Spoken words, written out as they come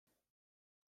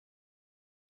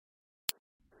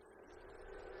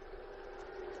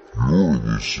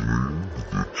listening to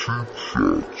the Cheap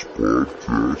Shots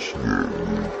Podcast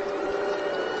Network.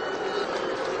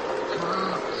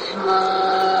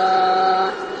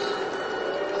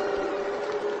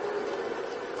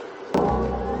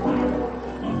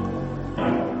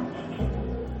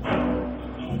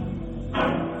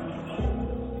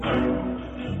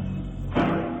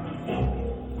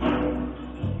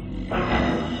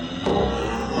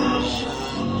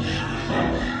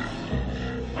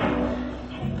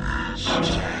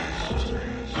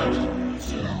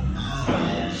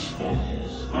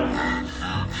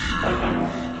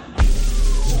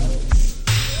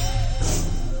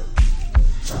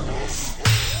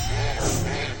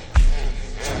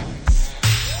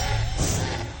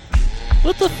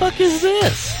 What the fuck is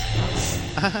this?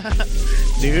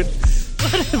 Dude,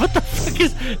 What the fuck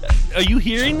is... Are you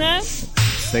hearing that?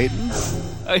 Satan?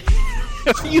 Are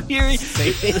you hearing...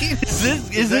 Satan?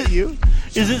 Is that you?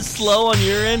 Is it slow on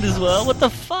your end as well? What the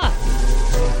fuck?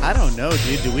 I don't know,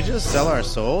 dude. Did we just sell our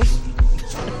souls?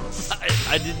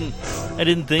 I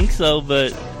didn't think so,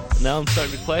 but now I'm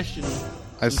starting to question.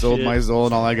 I sold shit. my soul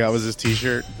and all I got was this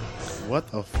t-shirt. What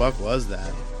the fuck was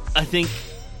that? I think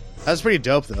That was pretty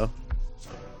dope, though.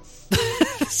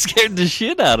 it scared the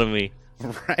shit out of me.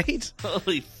 Right?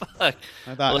 Holy fuck.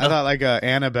 I thought like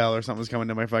Annabelle or something was coming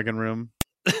to my fucking room.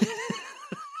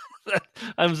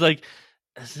 I was like,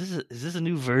 is this a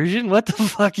new version? What the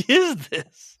fuck is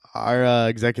this? Our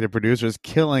executive producer is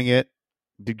killing it.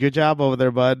 Did good job over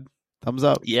there, bud. Thumbs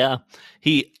up. Yeah.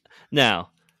 Now,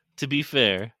 to be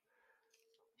fair,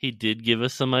 he did give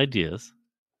us some ideas.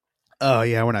 Oh,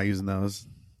 yeah, we're not using those.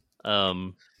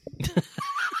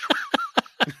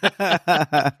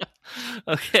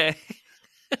 Okay.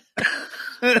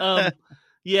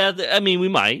 Yeah, I mean, we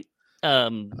might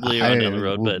later on down the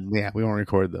road, but yeah, we won't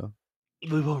record though.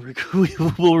 we won't record.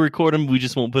 We'll record them. We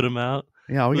just won't put them out.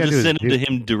 Yeah, We'll just send them to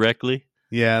him directly.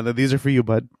 Yeah, these are for you,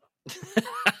 bud.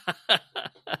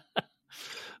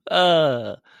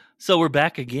 So we're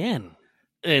back again,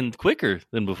 and quicker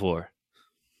than before.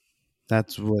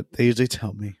 That's what they usually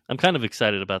tell me. I'm kind of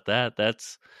excited about that.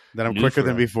 That's That I'm new quicker for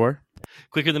than us. before.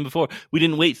 Quicker than before. We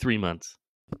didn't wait 3 months.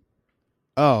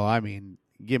 Oh, I mean,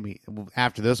 give me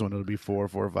after this one, it'll be 4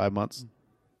 or 5 months.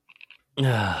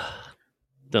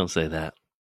 Don't say that.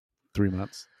 3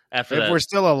 months. After If that, we're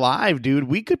still alive, dude,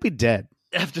 we could be dead.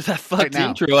 after that fucked now.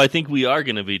 intro, I think we are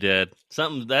gonna be dead.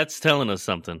 Something that's telling us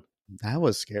something. That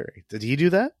was scary. Did he do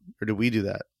that, or did we do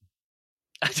that?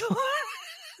 I don't.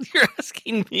 You're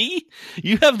asking me?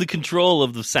 You have the control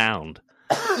of the sound.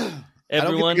 Everyone I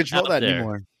don't get to control out that there,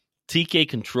 anymore. TK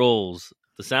controls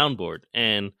the soundboard,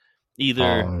 and either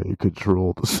I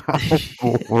control the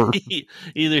soundboard.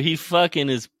 either he fucking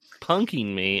is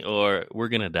punking me, or we're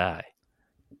gonna die.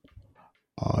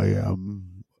 I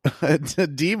am a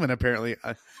demon. Apparently,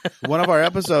 one of our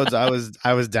episodes, I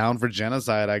was down for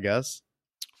genocide. I guess.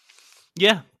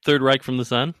 Yeah, Third Reich from the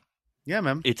Sun. Yeah,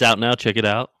 man. It's out now. Check it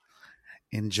out.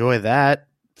 Enjoy that.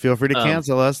 Feel free to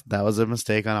cancel us. That was a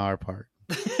mistake on our part.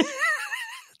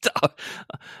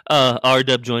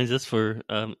 R-Dub joins us for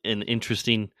an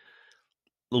interesting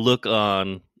look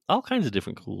on all kinds of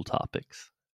different cool topics.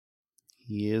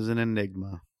 He is an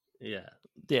enigma. Yeah.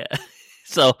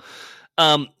 So,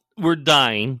 we're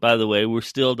dying, by the way. We're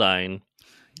still dying.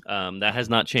 That has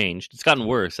not changed. It's gotten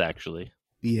worse, actually.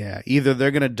 Yeah, either they're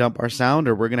going to dump our sound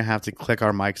or we're going to have to click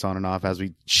our mics on and off as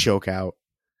we choke out.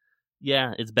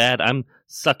 Yeah, it's bad. I'm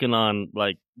sucking on,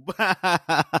 like...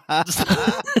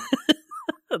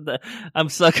 I'm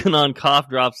sucking on cough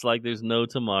drops like there's no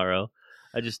tomorrow.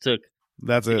 I just took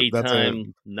That's a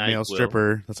daytime male NyQuil.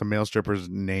 stripper. That's a male stripper's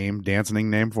name,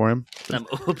 dancing name for him. I'm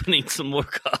opening some more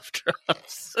cough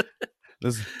drops.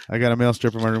 I got a male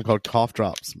stripper in my room called Cough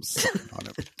Drops. I'm sucking on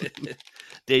him.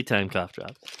 Daytime cough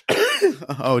drops.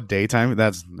 Oh, daytime?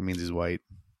 That means he's white.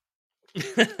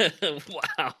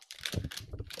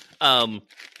 Wow.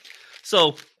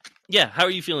 So, yeah, how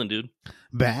are you feeling, dude?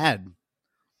 Bad.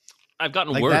 I've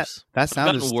gotten Like worse. That sound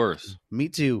I've gotten is worse. Me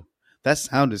too. That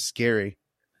sound is scary.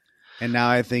 And now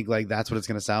I think like that's what it's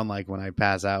going to sound like when I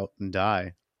pass out and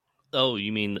die. Oh,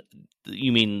 you mean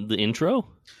the intro?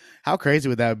 How crazy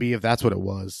would that be if that's what it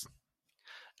was?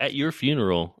 At your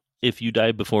funeral, if you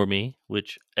die before me,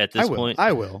 which at this point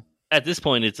I will. At this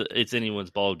point it's anyone's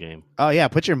ball game. Oh yeah,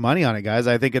 put your money on it, guys.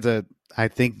 I think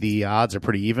the odds are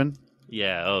pretty even.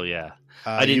 Yeah, oh yeah.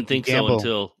 I didn't think so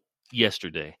until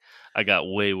yesterday. I got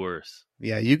way worse.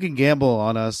 Yeah, you can gamble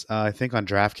on us, I think on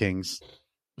DraftKings.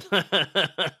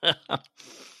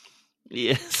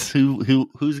 Yes.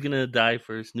 Who's gonna die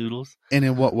first, Noodles? And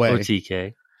in what way? Or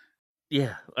TK?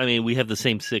 Yeah. I mean, we have the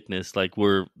same sickness. Like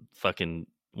we're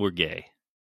gay.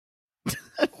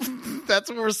 That's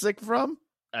what we're sick from?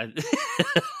 I,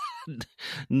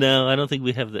 no, I don't think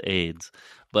we have the AIDS.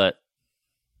 But,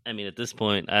 I mean, at this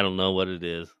point, I don't know what it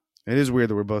is. It is weird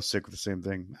that we're both sick with the same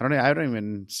thing. I don't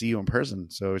even see you in person,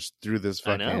 so it's through this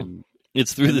I know. fucking...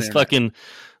 It's through this internet. fucking,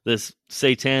 this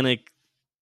satanic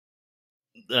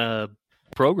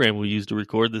program we use to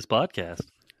record this podcast.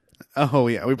 Oh,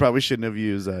 yeah. We probably shouldn't have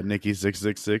used Nikki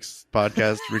 666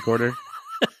 podcast recorder.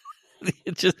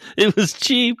 It was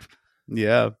cheap.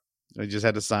 Yeah. I just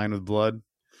had to sign with blood.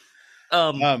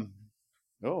 Oh.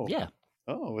 Yeah.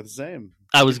 Oh, it's the same.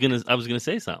 I was gonna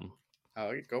say something.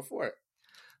 Oh, go for it.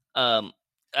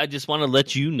 I just want to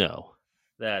let you know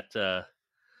that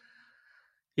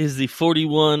is the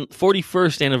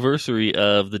 41st anniversary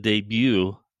of the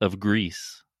debut of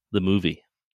Grease, the movie.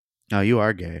 No, you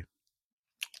are gay.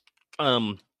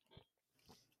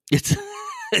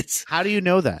 It's How do you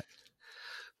know that?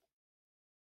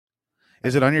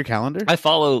 Is it on your calendar? I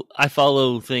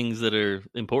follow things that are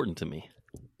important to me.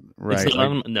 Right. It's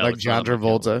not, like it's John not on my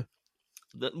calendar.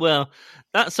 Travolta. Well,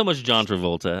 not so much John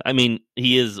Travolta. I mean,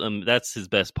 he is. That's his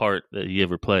best part that he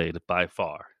ever played by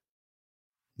far.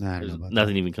 Nah, I don't know about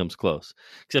Nothing even comes close,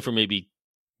 except for maybe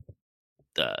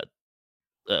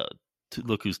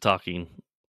Look Who's Talking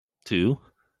 2.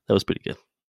 That was pretty good.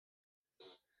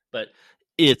 But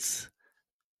it's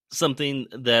something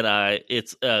that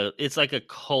it's like a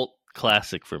cult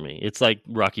classic for me. It's like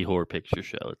Rocky Horror Picture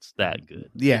Show. It's that good.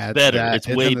 Yeah, it's better. It's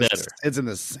way better. It's in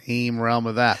the same realm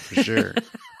of that for sure.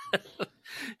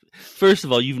 First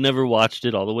of all, you've never watched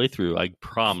it all the way through. I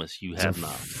promise you have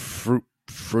not.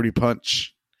 Fruity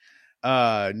Punch.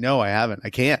 No, I haven't. I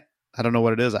can't. I don't know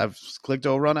what it is. I've clicked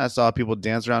over on it. I saw people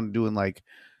dance around doing like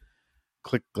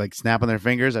snapping their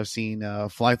fingers. I've seen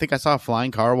fly. I think I saw a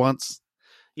flying car once.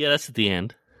 Yeah, that's at the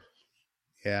end.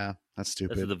 Yeah, that's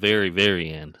stupid. That's at the very, very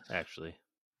end, actually.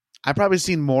 I've probably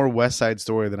seen more West Side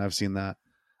Story than I've seen that.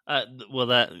 Well,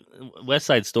 that West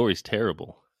Side Story is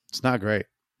terrible. It's not great,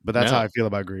 but that's how I feel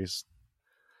about Grease.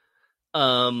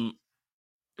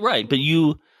 Right, but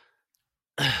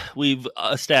we've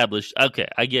established. Okay,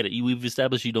 I get it. We've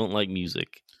established you don't like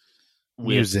music.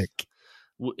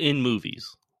 In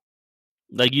movies,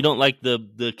 like you don't like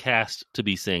the cast to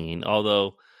be singing.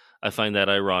 Although I find that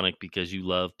ironic because you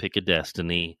love Pick a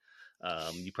Destiny.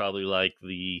 You probably like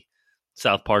the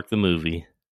South Park the movie.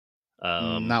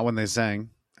 Not when they sang.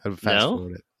 I would fast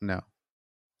forward it. No.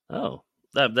 Oh,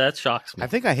 that shocks me. I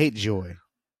think I hate Joy.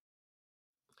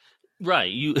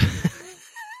 Right, you.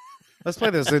 Let's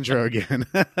play this intro again.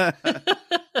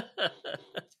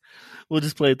 We'll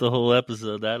just play it the whole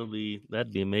episode. That'd be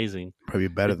amazing. Probably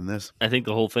better than this. I think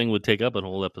the whole thing would take up a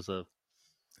whole episode.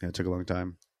 Yeah, it took a long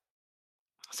time.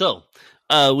 So,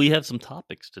 we have some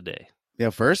topics today. Yeah,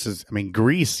 first is,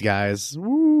 Grease, guys.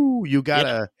 Woo! You gotta.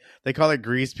 Yeah. They call it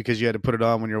Grease because you had to put it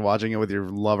on when you're watching it with your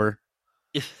lover.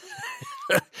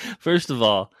 First of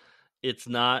all, it's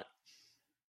not.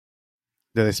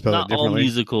 Do they spell it differently? Not all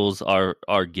musicals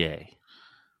are gay.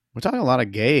 We're talking a lot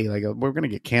of gay. Like we're gonna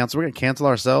get canceled. We're gonna cancel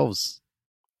ourselves.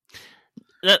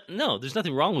 No, there's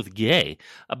nothing wrong with gay,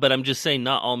 but I'm just saying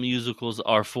not all musicals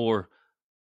are for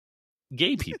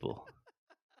gay people.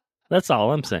 That's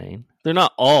all I'm saying. They're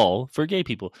not all for gay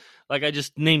people. Like I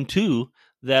just named 2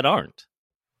 that aren't,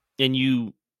 and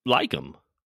you like them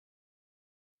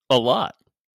a lot.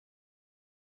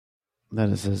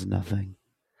 That says nothing.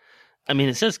 I mean,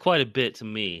 it says quite a bit to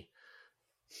me.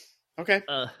 Okay.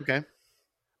 Okay.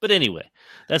 But anyway,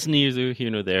 that's neither here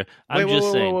nor there. I'm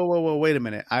just saying. Whoa, wait a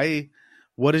minute.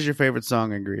 What is your favorite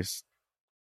song in Grease?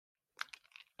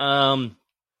 Oh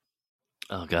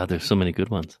God, there's so many good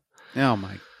ones. Oh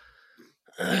my.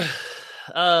 I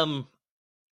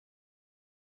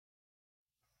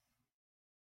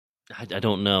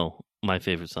don't know my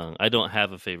favorite song. I don't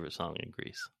have a favorite song in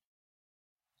Grease.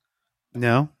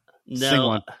 No. Sing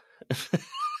one.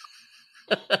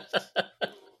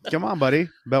 Come on, buddy.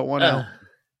 Belt one out.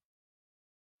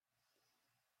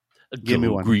 Give me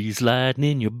one. Grease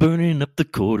lightning, you're burning up the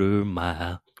quarter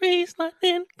mile. Grease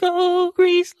lightning, go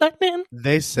Grease lightning.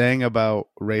 They sang about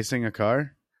racing a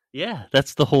car? Yeah,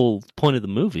 that's the whole point of the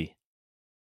movie.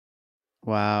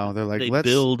 Wow. They're like, let's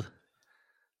build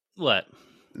what?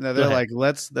 No, they're like,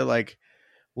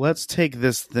 let's take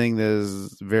this thing that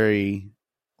is very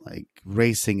like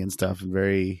racing and stuff and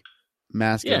very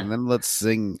masculine, and then let's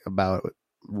sing about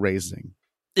racing.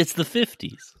 It's the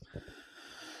 50s.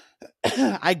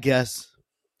 I guess.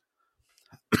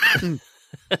 I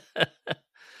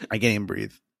can't even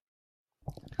breathe.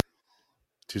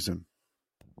 Too soon.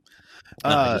 No,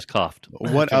 I just coughed.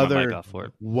 What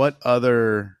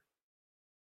other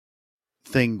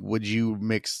thing would you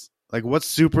mix Like, what's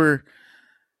super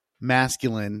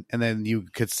masculine? And then you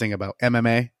could sing about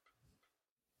MMA.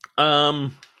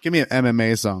 Give me an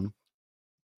MMA song.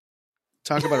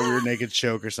 Talk about a rear naked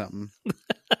choke or something.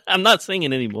 I'm not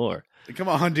singing anymore. Come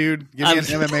on, dude. Give me an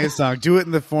MMA song. Do it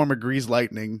in the form of Grease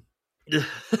Lightning.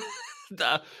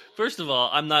 First of all,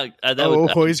 I'm not.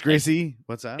 Hoist Gracie.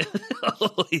 What's that?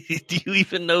 Do you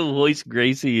even know who Hoist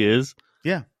Gracie is?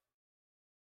 Yeah.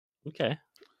 Okay.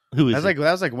 Who is that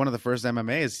was like one of the first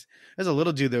MMAs. There's a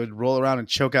little dude that would roll around and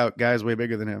choke out guys way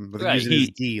bigger than him, but using his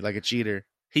gi like a cheater.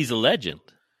 He's a legend.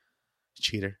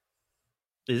 Cheater.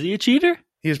 Is he a cheater?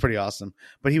 He was pretty awesome,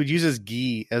 but he would use his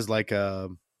gi as like a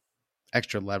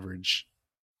extra leverage.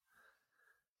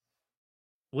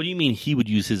 What do you mean he would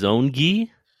use his own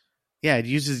gi? Yeah, he'd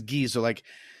use his gi. So like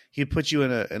he'd put you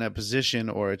in a position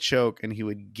or a choke, and he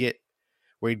would get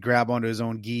where he'd grab onto his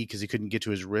own gi because he couldn't get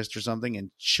to his wrist or something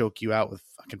and choke you out with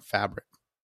fucking fabric.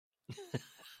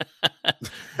 It's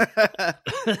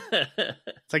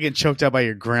like getting choked out by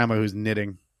your grandma who's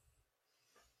knitting.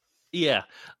 Yeah.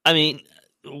 I mean,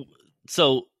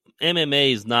 so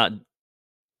MMA is not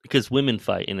because women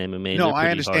fight in MMA. No, I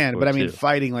understand, but I mean,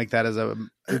 fighting like that is a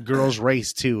girl's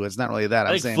race too. It's not really that.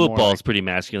 I think football is pretty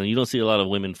masculine. You don't see a lot of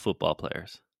women football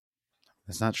players.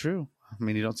 That's not true. I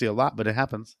mean, you don't see a lot, but it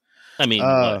happens. I mean,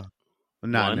 not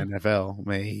in NFL,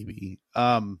 maybe.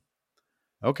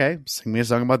 Okay, sing me a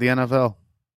song about the NFL.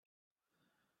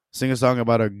 Sing a song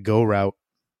about a go route.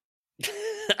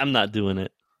 I'm not doing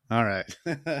it. All right.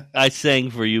 I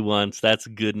sang for you once. That's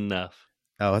good enough.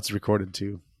 Oh, it's recorded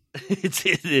too. It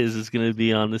is. It's going to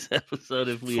be on this episode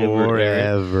if we ever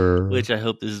air it, which I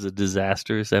hope this is a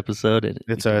disastrous episode.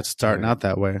 It's starting out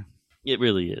that way. It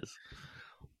really is.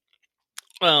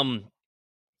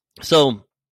 So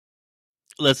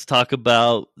let's talk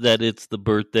about that. It's the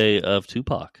birthday of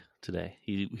Tupac today.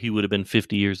 He would have been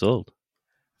 50 years old.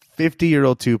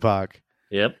 50-year-old Tupac.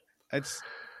 Yep. It's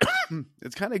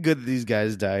kind of good that these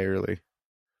guys die early.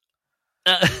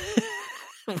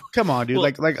 Come on, dude.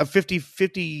 Well, like a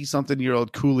 50 something year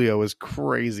old Coolio is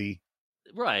crazy.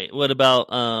 Right. What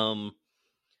about Run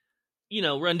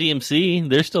DMC?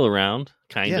 They're still around,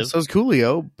 kind of. Yeah, so is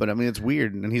Coolio, but I mean it's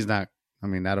weird, and he's not. I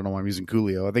mean, I don't know why I'm using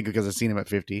Coolio. I think because I've seen him at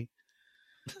 50.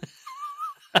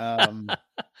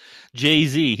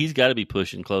 Jay-Z, he's got to be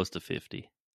pushing close to 50.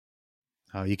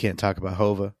 Oh, you can't talk about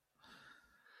Hova.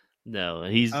 No,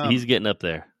 he's getting up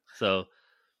there. So,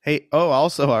 hey,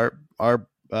 also our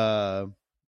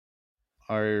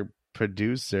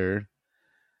producer,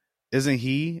 isn't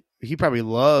he? He probably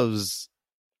loves.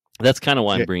 That's kind of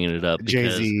why I'm bringing it up.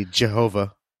 Jay-Z,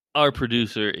 Jehovah. Our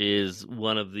producer is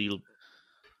one of the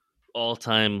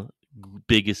all-time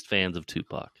biggest fans of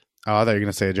Tupac. Oh, I thought you were going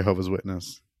to say a Jehovah's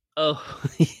Witness. Oh,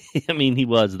 I mean, he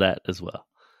was that as well.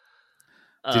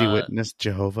 Did he witness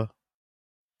Jehovah?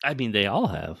 I mean, they all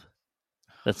have.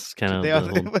 That's kind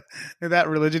of in that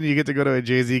religion. You get to go to a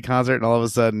Jay-Z concert, and all of a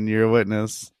sudden, you're a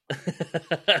witness.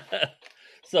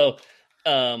 So,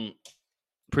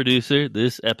 producer,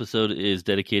 this episode is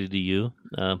dedicated to you.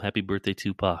 Happy birthday,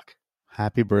 Tupac!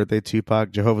 Happy birthday, Tupac!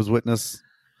 Jehovah's Witness.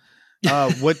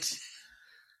 What?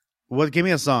 Give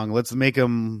me a song. Let's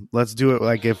do it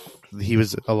like if he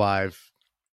was alive.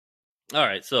 All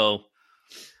right. So,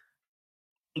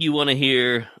 you want to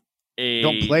hear a?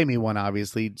 Don't play me one,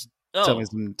 obviously. Tell me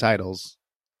some titles.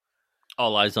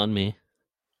 All Eyes on Me.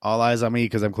 All Eyes on Me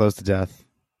because I'm close to death.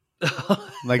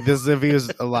 Like this is if he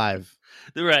was alive.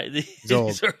 Right. He's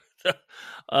old.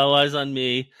 All Eyes on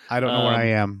Me. I don't know where I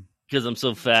am. Because I'm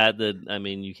so fat that, I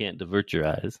mean, you can't divert your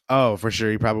eyes. Oh, for sure.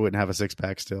 You probably wouldn't have a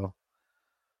six-pack still.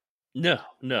 No.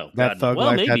 That Thug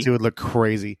Life tattoo would look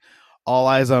crazy. All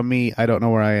Eyes on Me. I don't know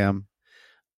where I am.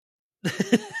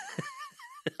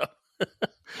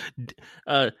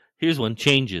 Here's one.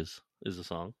 Changes is a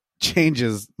song.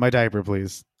 Changes. My diaper,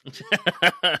 please.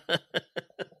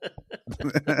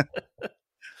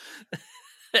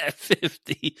 At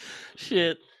 50.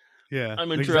 Shit. Yeah. I'm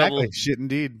in trouble. Shit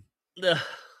indeed.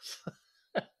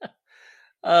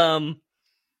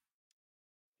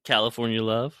 California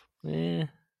Love. Yeah,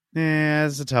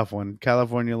 it's a tough one.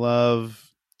 California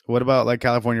Love. What about like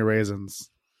California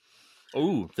Raisins?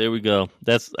 Oh, there we go.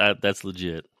 That's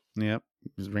legit. Yep.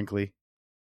 It's wrinkly.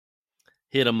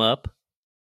 Hit 'em up.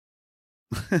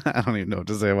 I don't even know what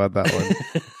to say about that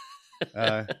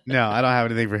one. No, I don't have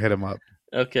anything for Hit 'em up.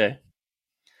 Okay.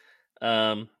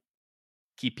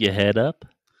 Keep your head up.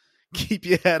 Keep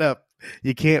your head up.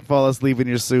 You can't fall asleep in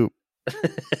your soup.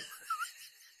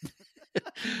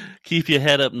 Keep your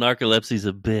head up. Narcolepsy's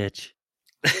a bitch.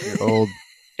 You're old.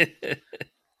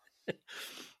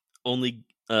 Only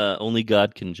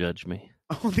God can judge me.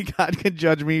 Only God can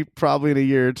judge me probably in a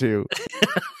year or two.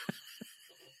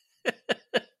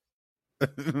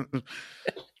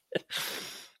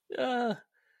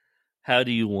 How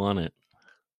do you want it?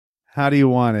 How do you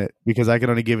want it? Because I can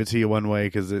only give it to you one way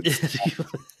because it's...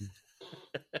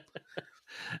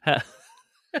 how,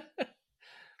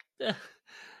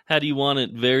 how do you want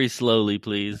it? Very slowly,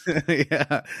 please.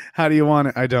 Yeah. How do you want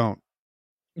it? I don't.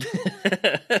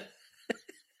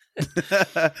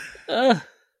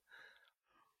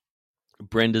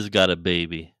 Brenda's got a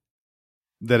baby.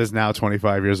 That is now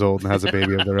 25 years old and has a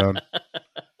baby of their own.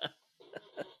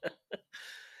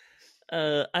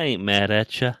 I ain't mad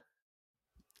at you.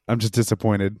 I'm just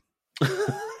disappointed.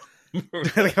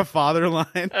 Like a father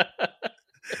line.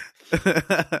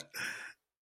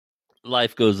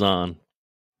 Life goes on.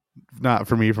 Not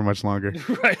for me for much longer.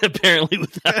 Right, apparently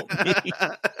without me.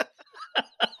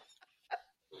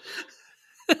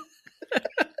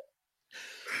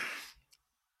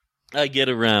 I get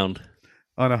around.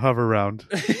 On a hover round.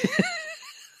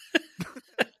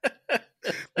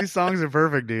 These songs are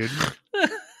perfect, dude.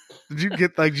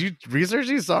 Did you research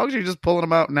these songs or are you just pulling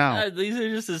them out now? These are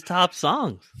just his top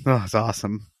songs. Oh, it's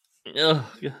awesome.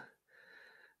 Oh,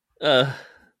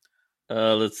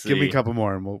 let's see. Give me a couple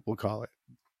more and we'll call it.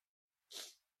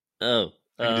 Oh,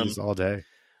 I can do this all day.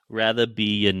 Rather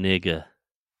be a nigga.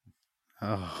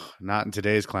 Oh, not in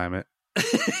today's climate.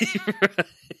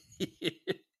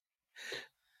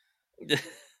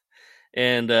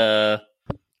 And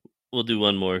we'll do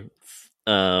one more.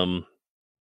 Hail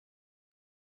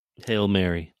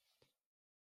Mary.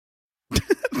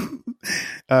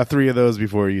 3 of those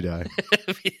before you die.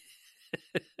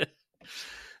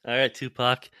 All right,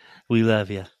 Tupac, we love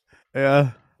you.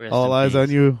 Yeah. Rest All in eyes peace. on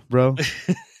you, bro.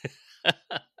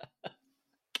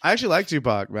 I actually like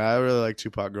Tupac, man. I really like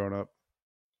Tupac growing up.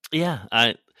 Yeah,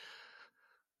 I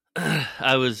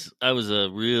was a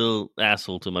real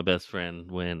asshole to my best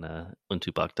friend when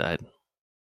Tupac died.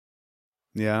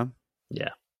 Yeah. Yeah.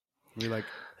 We like,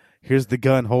 here's the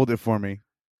gun, hold it for me.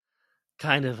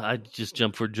 Kind of. I just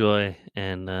jumped for joy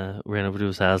and ran over to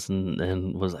his house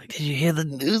and was like, "Did you hear the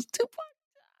news, Tupac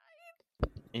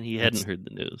died?" And he hadn't heard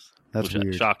the news. That's which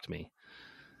weird. Shocked me.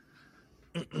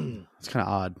 It's kind of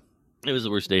odd. It was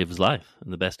the worst day of his life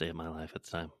and the best day of my life at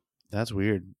the time. That's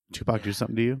weird. Tupac do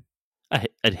something to you?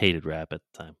 I'd hated rap at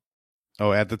the time.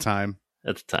 Oh, at the time.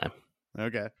 At the time.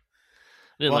 Okay. I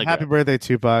didn't Well, like happy rap. birthday,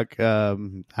 Tupac.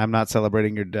 I'm not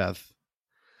celebrating your death.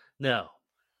 No.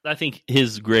 I think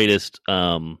his greatest,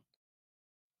 I'd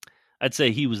say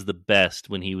he was the best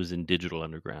when he was in Digital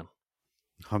Underground.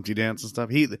 Humpty Dance and stuff.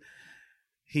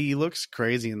 He looks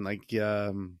crazy and like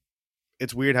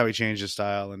it's weird how he changed his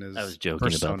style and his I was joking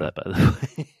persona. about that, by the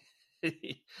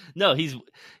way. No, because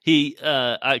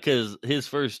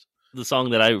the song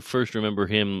that I first remember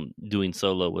him doing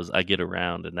solo was "I Get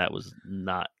Around," and that was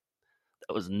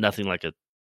nothing like a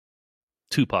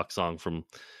Tupac song from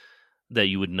that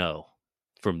you would know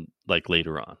from like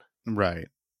later on. Right.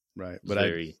 But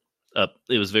It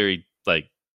was very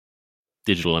like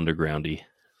Digital Undergroundy.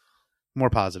 more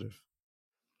positive.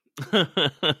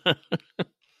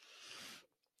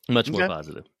 Much more Okay.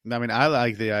 positive. I mean, I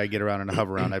like the I get around and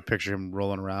hover around. I picture him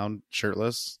rolling around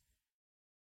shirtless.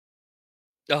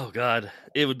 Oh God,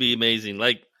 it would be amazing.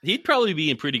 Like he'd probably be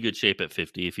in pretty good shape at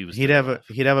 50 if he was. He'd still have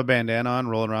alive. a bandana on,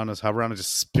 rolling around his hover around and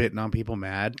just spitting on people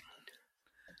mad.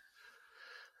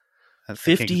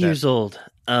 50 years old.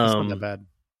 That's not that bad.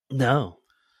 No,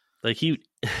 like he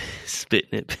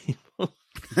spitting at people.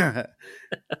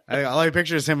 All I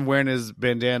picture is him wearing his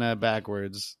bandana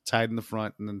backwards, tied in the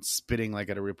front, and then spitting like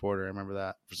at a reporter. I remember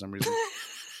that for some reason.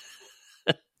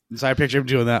 So I picture him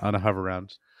doing that on a hover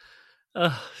round.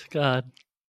 Oh God.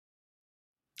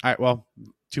 All right, well,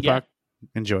 Tupac,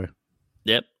 enjoy.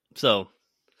 Yep. So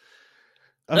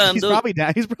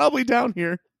He's probably down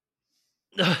here.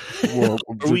 are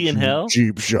we in hell?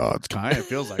 Cheap shots, kind of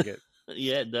feels like it.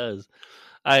 Yeah, it does.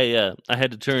 I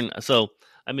had to turn. So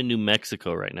I'm in New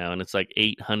Mexico right now, and it's like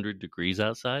 800 degrees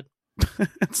outside.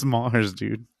 It's Mars,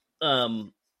 dude.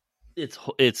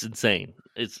 It's insane.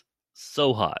 It's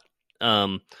so hot.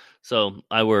 So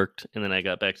I worked, and then I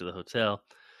got back to the hotel.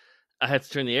 I had to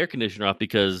turn the air conditioner off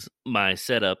because my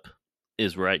setup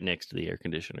is right next to the air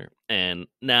conditioner, and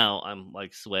now I'm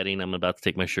like sweating. I'm about to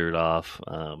take my shirt off.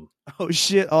 Oh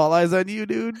shit! All eyes on you,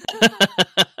 dude.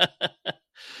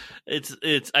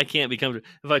 It's I can't be comfortable.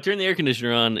 If I turn the air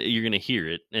conditioner on, you're gonna hear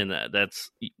it, and that's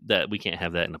we can't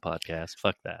have that in a podcast.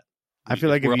 Fuck that. I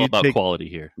feel like we're if all you about quality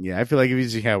here. Yeah, I feel like if you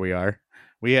see how we are,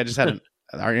 we had just had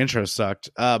our intro sucked.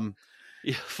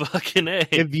 Yeah, fucking A.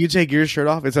 If you take your shirt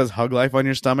off, it says "Hug Life" on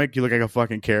your stomach. You look like a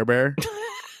fucking Care Bear.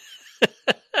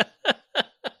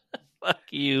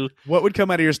 you. What would come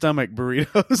out of your stomach?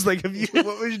 Burritos? Like, if you,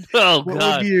 Oh what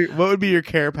God. would be your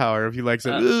care power if you like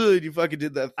said, "Ugh, you fucking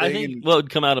did that thing"? I think what would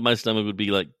come out of my stomach would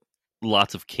be like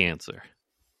lots of cancer.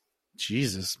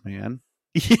 Jesus, man,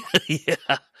 Yeah.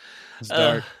 it's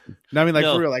dark. No, I mean, like,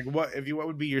 no. for real, like, what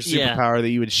would be your Yeah. superpower that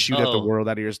you would shoot at the Oh. world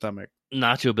out of your stomach?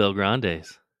 Nacho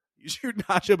Belgrandes. You shoot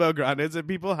Nacho Belgrandes at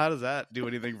people? How does that do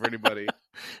anything for anybody?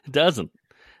 It doesn't.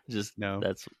 Just No.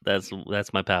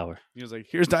 that's my power. He was like,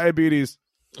 "Here's diabetes."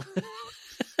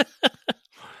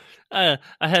 I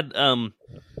had one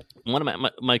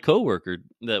of my coworker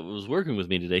that was working with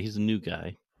me today. He's a new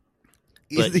guy.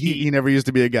 But He never used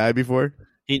to be a guy before.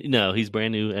 He's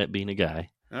brand new at being a guy.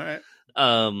 All right.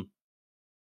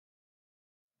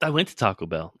 I went to Taco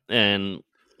Bell, and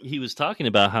he was talking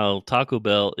about how Taco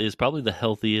Bell is probably the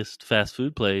healthiest fast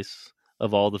food place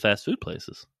of all the fast food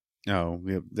places. Oh,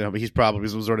 yeah, but he's probably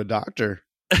some sort of doctor.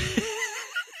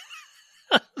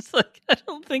 I was like, I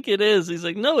don't think it is. He's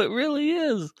like, no, it really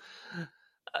is.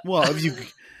 Well, if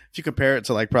you compare it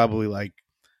to like probably like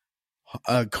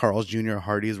Carl's Jr.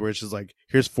 Hardee's, where it's just like,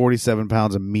 here's 47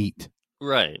 pounds of meat,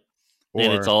 Right. or,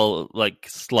 and it's all like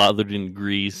slathered in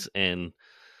grease and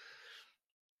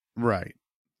right.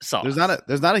 sauce.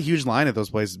 There's not a huge line at those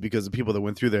places because the people that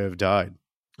went through there have died.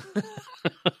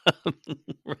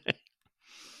 Right.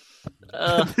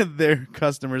 Their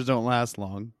customers don't last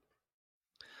long.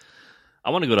 I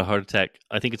want to go to Heart Attack.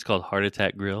 I think it's called Heart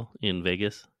Attack Grill in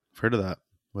Vegas. I've heard of that.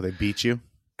 Where they beat you?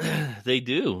 They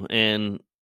do, and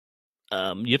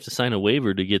you have to sign a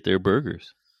waiver to get their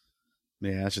burgers.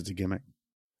 Yeah, that's just a gimmick.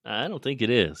 I don't think it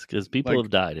is because people have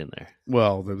died in there.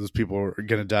 Well, those people are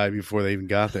going to die before they even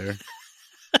got there.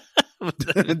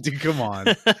 Dude, come on.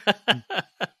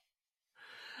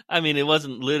 I mean, it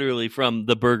wasn't literally from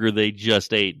the burger they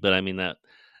just ate, but I mean that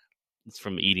it's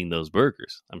from eating those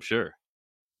burgers. I'm sure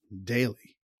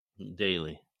Daily.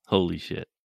 Holy shit!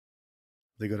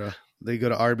 They go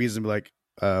to Arby's and be like,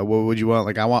 "What would you want?"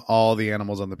 Like, I want all the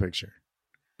animals on the picture.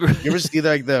 You ever see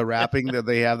like the wrapping that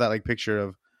they have that like picture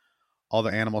of all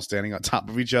the animals standing on top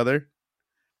of each other?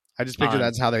 I just picture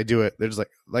that's how they do it. They're just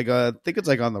like I think it's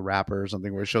like on the wrapper or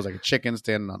something where it shows like a chicken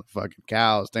standing on a fucking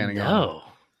cow standing on. No,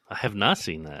 I have not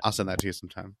seen that. I'll send that to you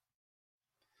sometime.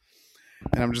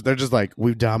 And they're just like,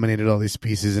 we've dominated all these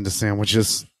species into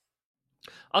sandwiches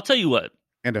I'll tell you what.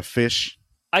 and a fish.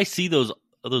 I see those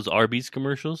Arby's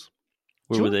commercials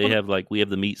where they have like we have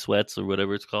the meat sweats or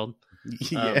whatever it's called.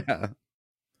 Yeah.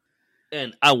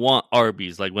 And I want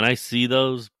Arby's. Like when I see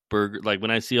those like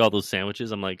when I see all those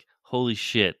sandwiches, I'm like, holy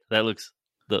shit, that looks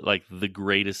like the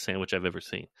greatest sandwich I've ever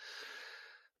seen.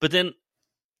 But then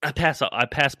I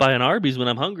pass by an Arby's when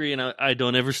I'm hungry, and I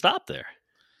don't ever stop there.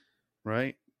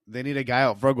 Right? They need a guy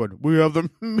out front going, we have the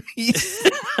meats.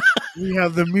 We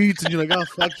have the meats. And you're like, oh,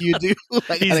 fuck you, dude.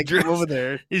 I gotta over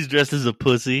there. He's dressed as a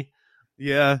pussy.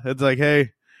 Yeah. It's like,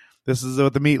 hey, this is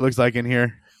what the meat looks like in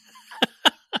here.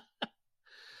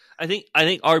 I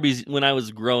think Arby's, when I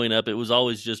was growing up, it was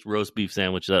always just roast beef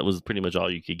sandwich. That was pretty much all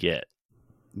you could get.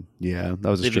 Yeah. That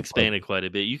was They've expanded quite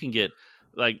a bit. You can get,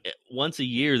 like, once a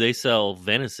year, they sell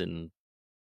venison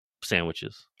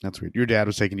sandwiches. That's weird. Your dad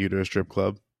was taking you to a strip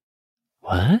club.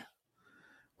 What?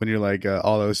 When you're like,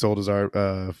 all those sold as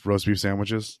our roast beef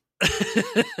sandwiches.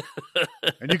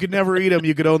 And you could never eat them.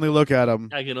 You could only look at them.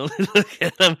 I can only look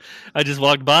at them. I just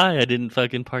walked by. I didn't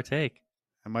fucking partake.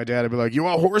 And my dad would be like, you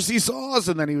want horsey sauce?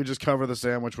 And then he would just cover the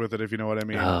sandwich with it, if you know what I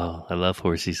mean. Oh, I love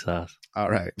horsey sauce. All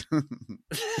right.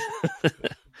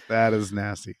 That is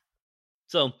nasty.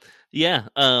 So, yeah,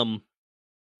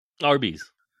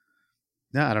 Arby's.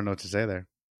 No, I don't know what to say there.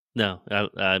 No,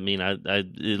 I mean,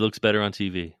 it looks better on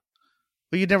TV.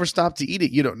 But you never stop to eat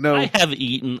it. You don't know. I have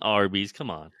eaten Arby's. Come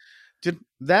on. Dude,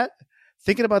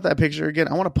 thinking about that picture again,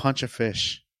 I want to punch a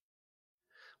fish.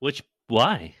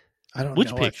 Why? I don't Which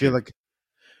know. picture? I feel like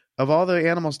of all the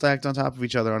animals stacked on top of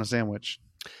each other on a sandwich.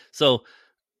 So,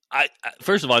 I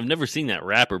first of all, I've never seen that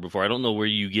wrapper before. I don't know where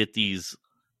you get these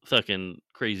fucking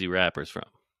crazy wrappers from.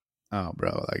 Oh,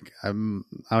 bro. Like,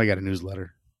 I got a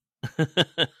newsletter.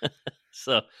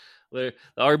 So, the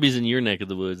Arby's in your neck of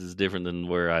the woods is different than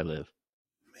where I live.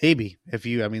 Maybe.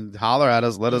 Holler at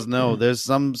us. Let us know. There's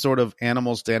some sort of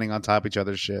animal standing on top of each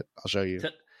other's shit. I'll show you.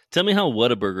 Tell me how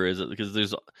Whataburger is.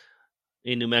 Because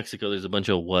in New Mexico, there's a bunch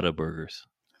of Whataburgers.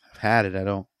 I've had it. I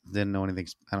don't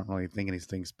really think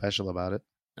anything special about it.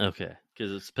 Okay.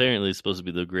 Because it's apparently supposed to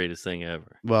be the greatest thing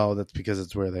ever. Well, that's because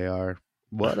it's where they are.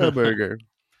 Whataburger.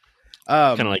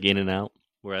 Kind of like In-N-Out,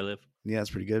 where I live. Yeah, it's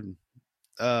pretty good.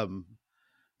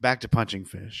 Back to punching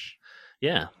fish.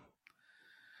 Yeah.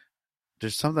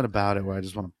 There's something about it where I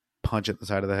just want to punch it in the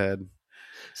side of the head.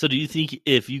 So do you think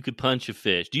if you could punch a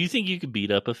fish, do you think you could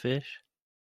beat up a fish?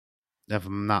 If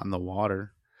I'm not in the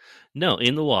water, No,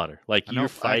 in the water. Like I you're know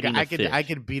fighting a fish I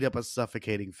could beat up a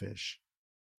suffocating fish.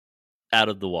 out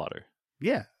of the water.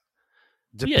 Yeah,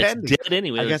 Well, yeah, it's depending. dead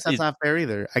anyway. I guess that's not fair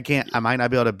either. I might not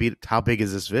be able to beat. How big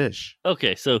is this fish?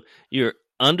 Okay, so you're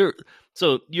under.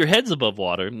 So your head's above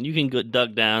water. You can go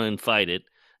duck down and fight it,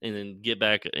 and then get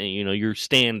back. And you're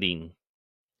standing,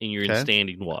 and you're in Okay.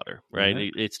 standing water. Right?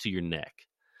 Right. It's to your neck.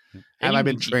 Have And I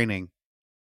been training?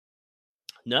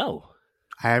 No,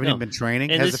 I haven't No. even been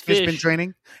training. And Has the this fish been fish-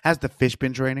 training? Has the fish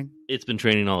been training? it's been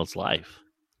training all its life.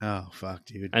 Oh fuck,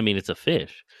 dude. I mean, it's a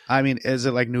fish. I mean, is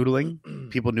it like noodling?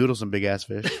 People noodle some big ass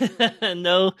fish.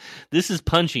 No, this is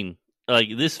punching. Like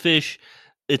this fish,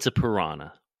 it's a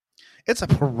piranha. It's a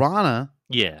piranha.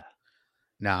 Yeah.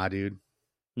 Nah, dude.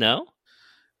 No?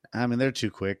 I mean, they're too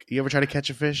quick. You ever try to catch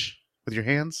a fish with your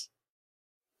hands?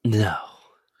 No.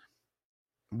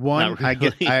 One, Not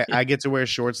really. I get to wear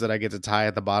shorts that I get to tie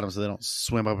at the bottom so they don't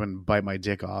swim up and bite my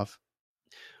dick off.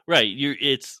 Right.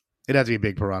 It has to be a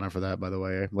big piranha for that, by the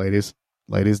way, ladies.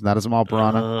 Ladies, not a small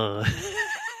piranha.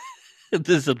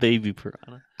 This is a baby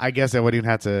piranha. I guess I wouldn't even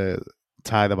have to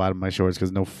tie the bottom of my shorts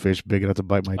because no fish big enough to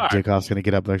bite my All dick off is going to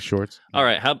get up like shorts. All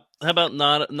right. How about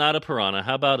not a piranha?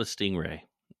 How about a stingray?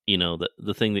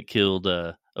 The thing that killed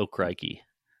Crikey.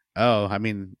 Oh, I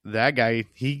mean, that guy,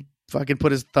 he fucking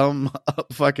put his thumb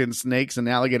up fucking snakes and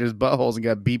alligators' buttholes and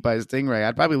got beat by a stingray.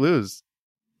 I'd probably lose.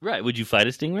 Right. Would you fight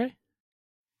a stingray?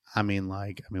 I mean,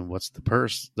 what's the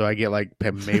purse? Do I get like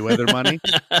Mayweather money?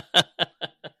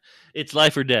 It's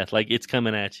life or death. Like it's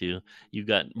coming at you. You've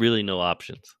got really no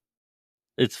options.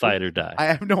 It's fight or die. I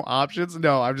have no options.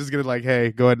 No, I'm just gonna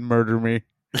hey, go ahead and murder me.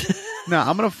 No,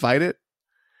 I'm gonna fight it.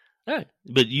 All right.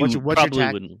 But you What's your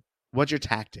probably wouldn't. What's your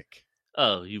tactic?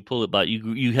 Oh, you pull it by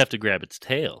you have to grab its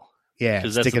tail. Yeah,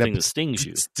 Because that's the thing that stings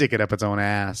you. Stick it up its own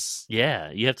ass.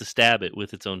 Yeah, you have to stab it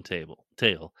with its own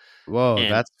tail. Whoa, And-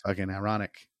 that's fucking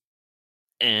ironic.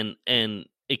 And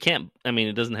it can't. I mean,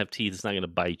 it doesn't have teeth. It's not going to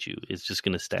bite you. It's just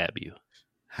going to stab you.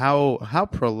 How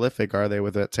prolific are they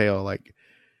with that tail? Like,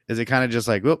 is it kind of just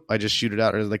like, whoop, I just shoot it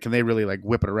out, or is can they really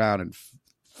whip it around and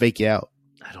fake you out?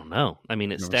 I don't know. I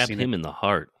mean, it Never stabbed seen him in the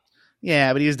heart.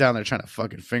 Yeah, but he was down there trying to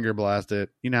fucking finger blast it.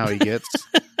 You know how he gets.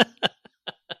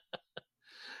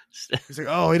 He's like,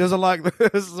 oh, he doesn't like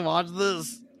this. Watch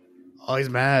this. Oh, he's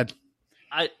mad.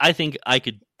 I think I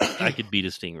could beat a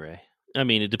stingray. I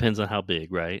mean, it depends on how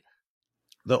big, right?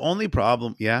 The only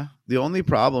problem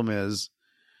is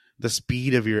the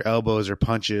speed of your elbows or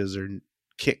punches or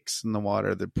kicks in the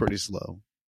water. They're pretty slow.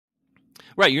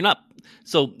 Right. You're not.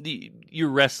 So you're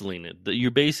wrestling it.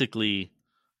 You're basically,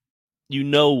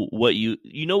 what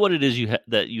it is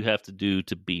that you have to do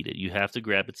to beat it. You have to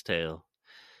grab its tail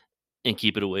and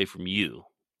keep it away from you.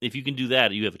 If you can do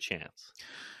that, you have a chance.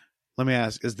 Let me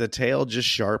ask: is the tail just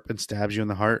sharp and stabs you in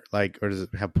the heart, or does it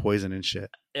have poison and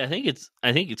shit? I think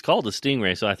it's called a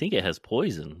stingray, so I think it has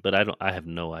poison, but I have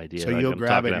no idea. So you'll I'm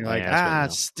grab it talking and you're out like, my ass right now.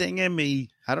 stinging me.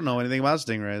 I don't know anything about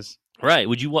stingrays. Right?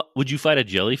 Would you fight a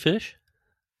jellyfish?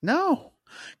 No.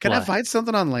 Can I Why? fight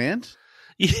something on land?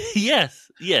 Yes.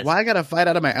 Why I gotta fight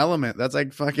out of my element? That's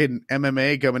like fucking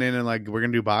MMA coming in and we're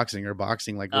gonna do boxing or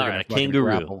boxing we're All gonna right, fucking kangaroo.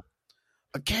 grapple.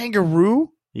 A kangaroo?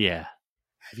 Yeah.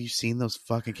 Have you seen those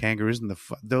fucking kangaroos?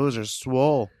 Those are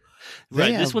swole.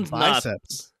 Right. They This have one's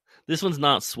biceps. This one's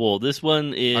not swole. This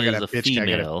one is I got a bitch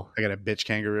female. I got a bitch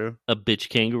kangaroo. A bitch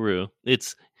kangaroo.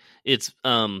 It's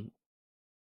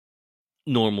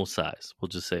normal size. We'll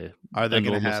just say Are they a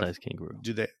gonna normal have? size kangaroo.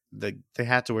 Do they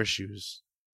have to wear shoes?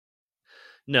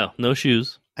 No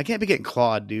shoes. I can't be getting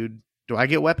clawed, dude. Do I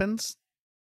get weapons?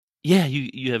 Yeah,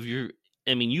 you have you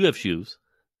have shoes.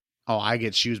 Oh, I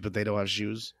get shoes, but they don't have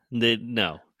shoes.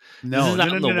 No. No, This is not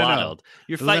no, in no, the no, no. wild.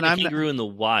 You're Well, fighting then a I'm not- kangaroo in the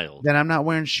wild. Then I'm not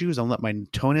wearing shoes. I'll let my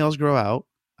toenails grow out,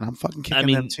 and I'm fucking kicking I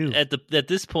mean, them too. at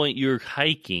this point, you're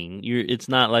hiking. It's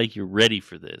not like you're ready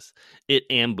for this. It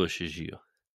ambushes you.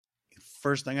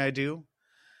 First thing I do,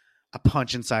 I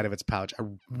punch inside of its pouch. I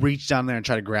reach down there and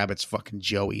try to grab its fucking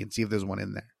Joey and see if there's one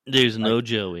in there. There's no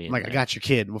Joey. I'm like, I got your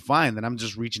kid. Well, fine. Then I'm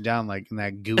just reaching down in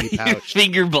that gooey You're pouch.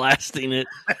 finger blasting it.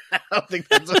 I don't think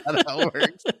that's how that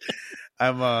works.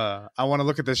 I want to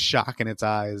look at the shock in its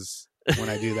eyes when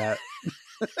I do that.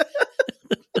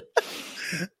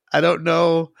 I don't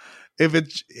know if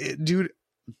dude,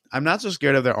 I'm not so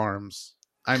scared of their arms.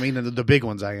 I mean, the big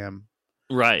ones I am.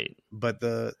 Right. But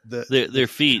Their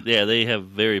feet, yeah, they have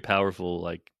very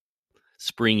powerful,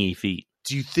 springy feet.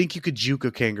 do you think you could juke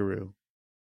a kangaroo?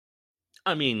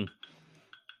 I mean,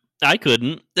 I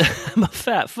couldn't. I'm a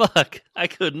fat fuck. I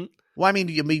couldn't. Well, I mean,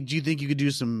 do you think you could do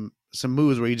some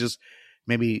moves where you just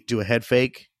maybe do a head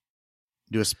fake,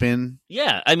 do a spin.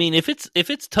 Yeah, I mean, if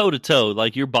it's toe to toe,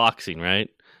 like you're boxing, right?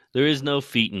 There is no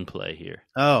feet in play here.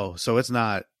 Oh, so it's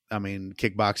not. I mean,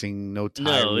 kickboxing, no tie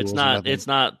No, rules it's or not. nothing.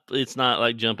 It's not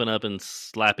like jumping up and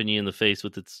slapping you in the face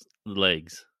with its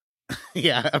legs.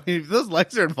 Yeah, I mean, if those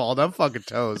legs are involved, I'm fucking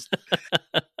toast.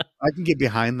 I can get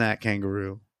behind that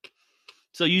kangaroo.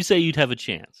 So you say you'd have a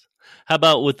chance. How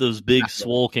about with those big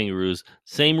swole kangaroos?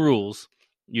 Same rules.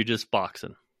 You're just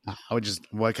boxing. I would just.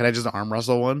 What? Can I just arm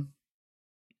wrestle one?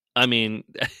 I mean,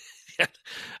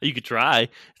 you could try.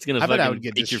 It's gonna I bet I fucking would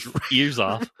get take your ears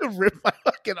off. Rip my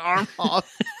fucking arm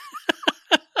off.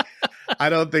 I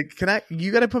don't think. Can I?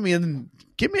 You got to put me in.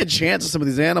 Give me a chance with some of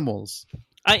these animals.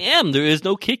 I am. There is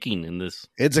no kicking in this.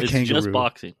 It's a kangaroo. Just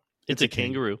boxing. It's a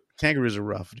kangaroo. Kangaroos are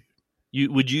rough,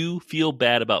 dude. Would you feel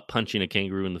bad about punching a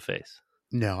kangaroo in the face?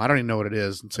 No, I don't even know what it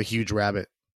is. It's a huge rabbit.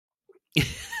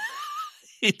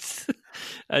 It's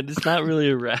not really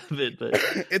a rabbit, but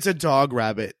It's a dog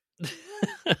rabbit.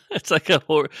 it's like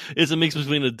it's a mix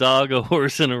between a dog, a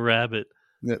horse, and a rabbit.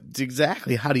 That's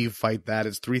exactly. How do you fight that?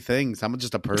 It's three things. I'm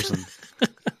just a person.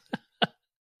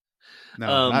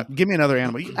 No, give me another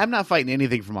animal. I'm not fighting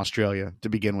anything from Australia to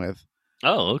begin with.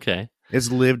 Oh, okay.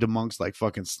 It's lived amongst like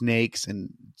fucking snakes and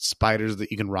spiders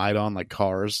that you can ride on like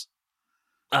cars.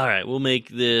 All right, we'll make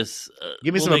this.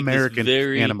 Give me some American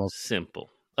very animals. Simple.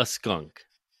 A skunk.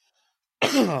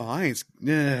 Oh, I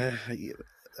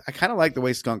kind of like the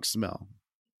way skunks smell.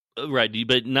 Right,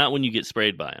 but not when you get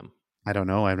sprayed by them. I don't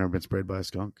know. I've never been sprayed by a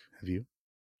skunk. Have you?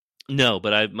 No,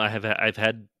 but I've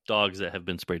had dogs that have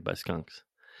been sprayed by skunks.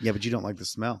 Yeah, but you don't like the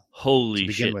smell.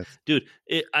 Holy shit, dude!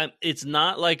 It's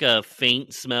not like a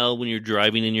faint smell when you're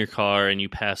driving in your car and you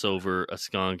pass over a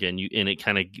skunk and it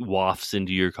kind of wafts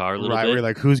into your car a little bit. We're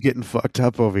like, who's getting fucked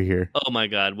up over here? Oh my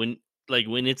god! When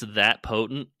it's that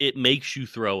potent, it makes you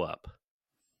throw up.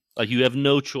 Like you have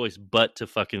no choice but to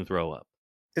fucking throw up.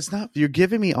 It's not. You're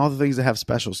giving me all the things that have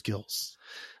special skills.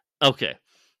 Okay,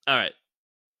 all right.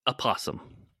 A possum.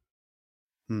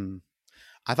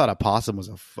 I thought a possum was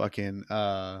a fucking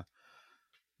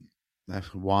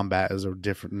wombat is a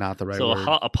different, not the right word.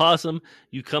 So a possum,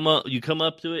 you come up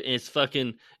to it,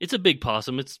 and it's a big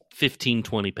possum. It's 15,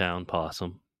 20-pound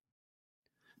possum.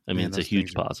 I mean, it's a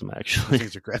huge possum, actually.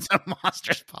 It's a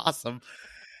monstrous possum,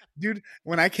 dude.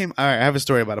 When I came, all right, I have a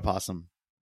story about a possum.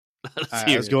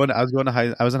 I was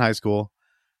in high school.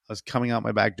 I was coming out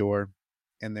my back door,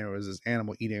 and there was this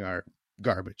animal eating our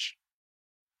garbage.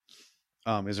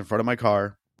 It was in front of my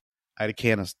car. I had a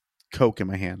can of Coke in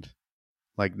my hand,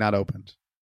 like not opened.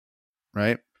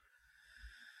 Right?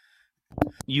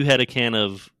 You had a can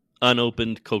of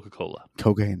unopened Coca-Cola.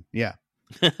 Cocaine, yeah.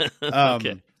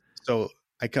 Okay. So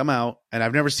I come out, and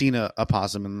I've never seen a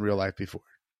possum in real life before.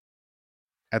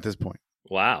 At this point,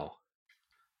 wow.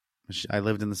 I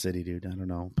lived in the city, dude. I don't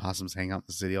know. Possums hang out in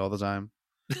the city all the time.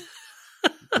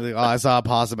 I saw a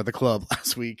possum at the club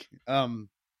last week.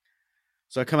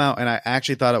 So I come out, and I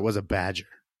actually thought it was a badger.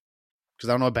 Because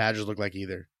I don't know what badgers look like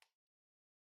either.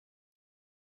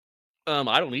 I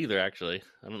don't either, actually.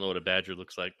 I don't know what a badger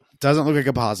looks like. Doesn't look like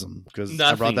a possum. Because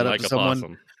I brought that up to someone.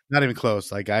 Possum. Not even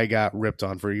close. Like, I got ripped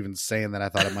on for even saying that I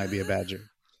thought it might be a badger.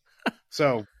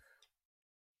 So,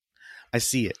 I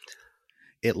see it.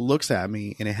 It looks at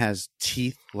me, and it has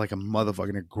teeth like a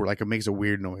motherfucker. Like, it makes a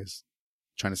weird noise.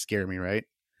 Trying to scare me, right?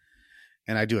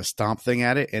 And I do a stomp thing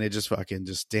at it, and it just fucking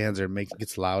just stands there and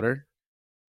gets louder.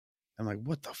 I'm like,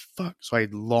 what the fuck? So I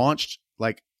launched,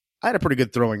 like, I had a pretty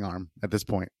good throwing arm at this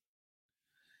point.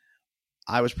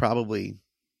 I was probably,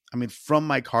 from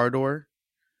my car door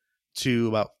to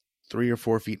about 3 or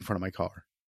 4 feet in front of my car.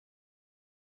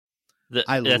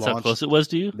 That's how close it was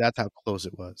to you? That's how close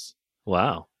it was.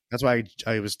 Wow. That's why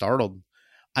I was startled.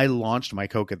 I launched my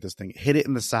Coke at this thing, hit it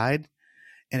in the side,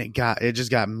 and it just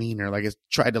got meaner. Like it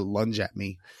tried to lunge at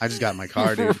me. I just got in my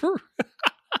car, dude.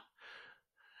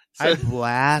 I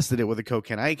blasted it with a Coke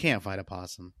can. I can't fight a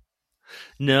possum.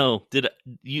 No. Did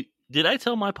I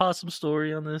tell my possum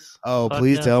story on this? Oh, podcast?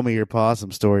 Please tell me your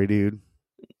possum story, dude.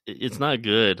 It's not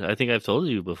good. I think I've told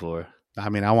you before. I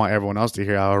want everyone else to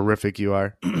hear how horrific you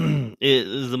are. It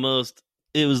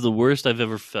was the worst I've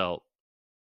ever felt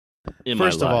in my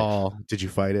life. First of all, did you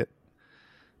fight it?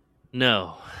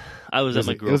 No. I was at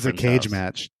my girlfriend's house. It was a cage house,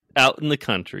 match. out in the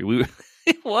country.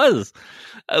 It was.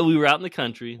 We were out in the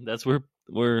country. That's where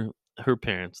her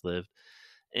parents lived,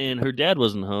 and her dad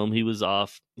wasn't home. He was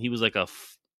off. He was like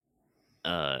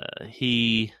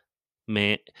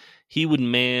he would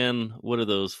man. What are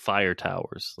those fire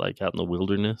towers like out in the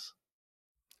wilderness?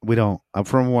 We don't. I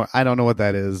don't know what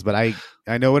that is, but I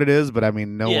know what it is. But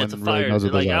no one it's a fire, really knows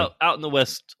what like those are. out in the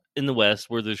west. In the west,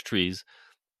 where there's trees,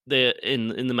 they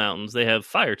in the mountains they have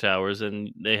fire towers,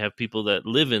 and they have people that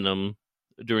live in them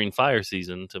during fire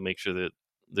season to make sure that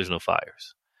there's no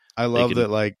fires. I They love can- that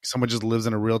like someone just lives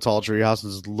in a real tall treehouse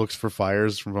and just looks for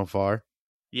fires from afar.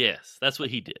 Yes, that's what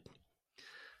he did.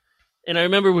 And I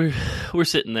remember we're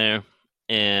sitting there,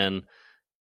 and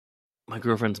my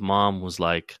girlfriend's mom was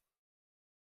like,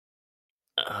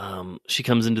 she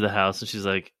comes into the house and she's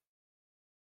like,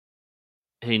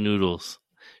 "Hey, Noodles."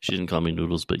 She didn't call me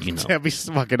Noodles, but you know. That'd be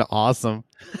fucking awesome.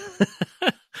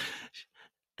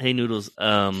 "Hey, Noodles,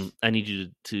 I need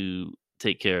you to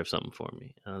take care of something for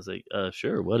me." I was like,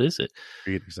 "Sure. What is it?"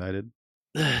 Are you excited?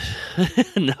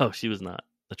 No, she was not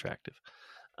attractive.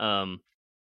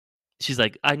 She's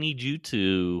like, "I need you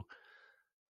to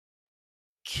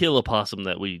kill a possum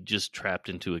that we just trapped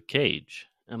into a cage."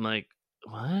 I'm like,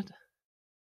 "What?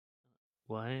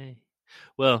 Why?"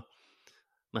 "Well,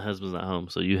 my husband's not home,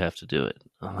 so you have to do it."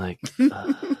 I'm like,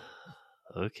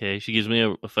 okay. She gives me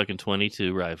a fucking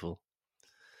 22 rifle.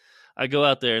 I go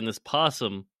out there, and this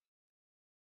possum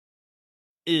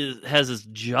has its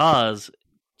jaws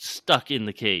stuck in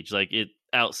the cage, like it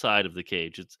outside of the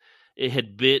cage. It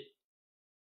had bit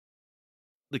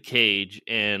the cage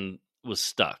and was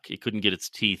stuck. It couldn't get its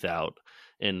teeth out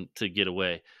and to get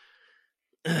away.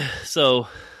 So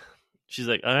she's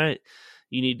like, "All right,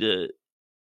 you need to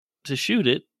shoot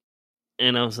it."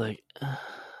 And I was like, "I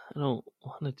don't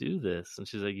want to do this." And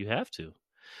she's like, "You have to."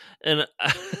 And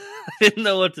I didn't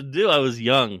know what to do. I was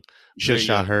young. You should have Very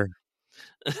shot young. her.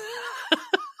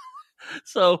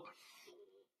 So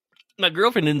my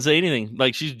girlfriend didn't say anything.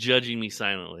 Like, she's judging me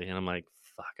silently. And I'm like,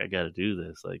 fuck, I got to do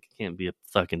this. Like, I can't be a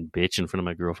fucking bitch in front of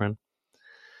my girlfriend.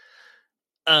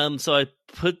 So I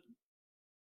put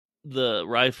the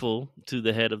rifle to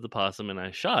the head of the possum and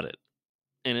I shot it.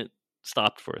 And it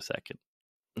stopped for a second.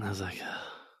 And I was like,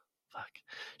 oh, fuck.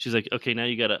 She's like, "Okay, now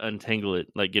you got to untangle it,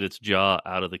 like get its jaw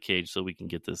out of the cage so we can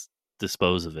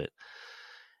dispose of it."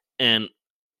 And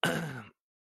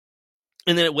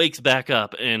and then it wakes back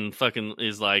up and fucking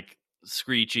is like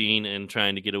screeching and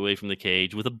trying to get away from the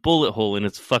cage with a bullet hole in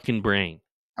its fucking brain.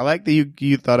 I like that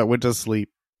you thought it went to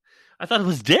sleep. I thought it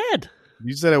was dead.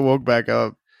 You said it woke back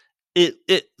up. It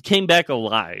came back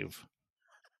alive.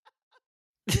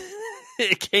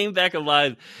 It came back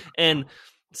alive. And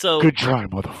so Good try,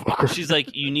 motherfucker. she's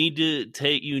like, you need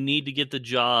to get the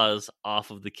jaws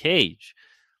off of the cage.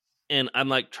 And I'm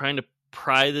like trying to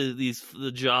pry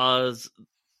the jaws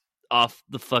off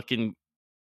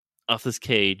this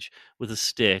cage with a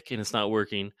stick, and it's not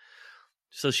working.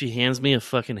 So she hands me a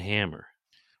fucking hammer.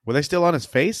 Were they still on his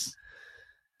face?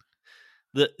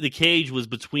 The cage was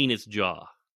between its jaw.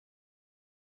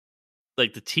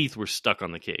 Like the teeth were stuck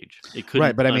on the cage. It couldn't.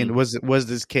 Right, but I mean, was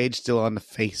this cage still on the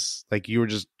face? Like you were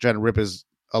just trying to rip his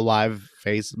alive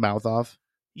mouth off?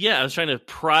 Yeah, I was trying to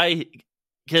pry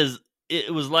because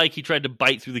it was like he tried to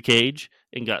bite through the cage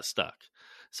and got stuck.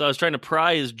 So I was trying to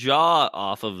pry his jaw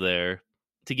off of there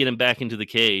to get him back into the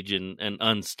cage and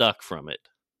unstuck from it.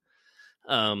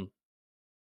 And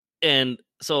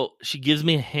so she gives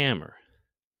me a hammer,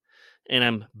 and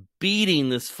I'm beating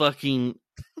this fucking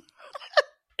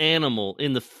animal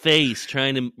in the face,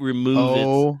 trying to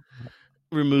remove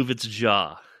its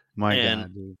jaw. My and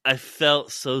God, dude. I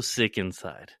felt so sick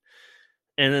inside.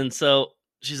 And then so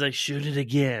she's like, "Shoot it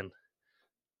again."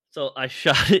 So I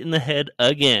shot it in the head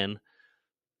again,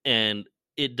 and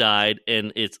it died,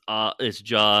 and its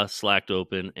jaw slacked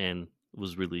open and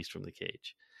was released from the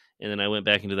cage. And then I went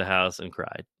back into the house and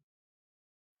cried.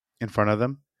 In front of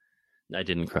them? I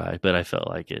didn't cry, but I felt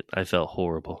like it. I felt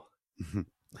horrible.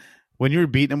 When you were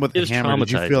beating him with It the was hammer,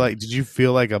 did you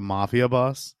feel like a mafia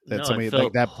boss? That No, I somebody felt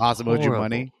like that possibly owed you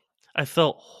money? I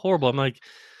felt horrible. I'm like,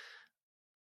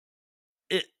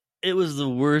 it was the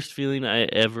worst feeling I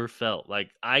ever felt.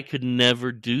 Like, I could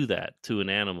never do that to an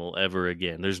animal ever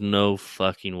again. There's no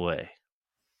fucking way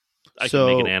I could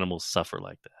make an animal suffer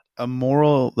like that. The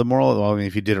moral, well, I mean,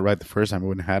 if you did it right the first time, it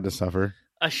wouldn't have had to suffer.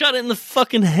 I shot it in the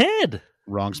fucking head.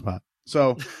 Wrong spot.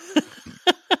 So,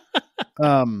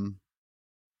 the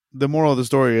moral of the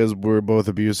story is we're both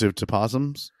abusive to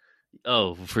possums.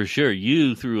 Oh, for sure.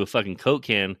 You threw a fucking Coke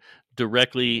can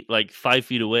directly like 5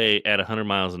 feet away at 100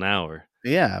 miles an hour.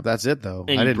 Yeah, that's it though.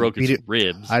 And you broke its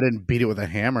ribs. I didn't beat it with a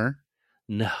hammer.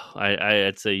 No,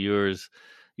 I'd say yours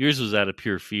was out of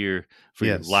pure fear for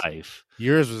your life.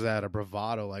 Yours was out of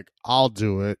bravado, like, I'll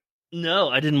do it. No,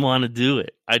 I didn't want to do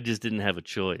it. I just didn't have a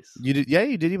choice. You did, yeah,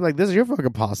 you did. You'd be like, "This is your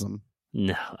fucking possum."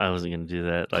 No, I wasn't going to do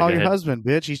that. Call your husband,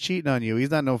 bitch. He's cheating on you.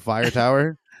 He's not no fire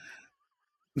tower.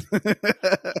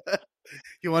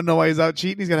 You want to know why he's out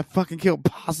cheating? He's gonna fucking kill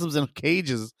possums in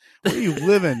cages. Where are you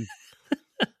living?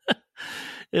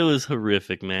 It was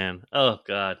horrific, man. Oh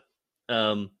God.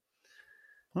 Well,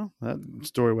 that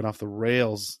story went off the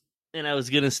rails. And I was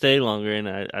gonna stay longer, and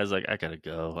I was like, I gotta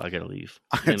go. I gotta leave.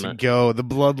 I have to go. The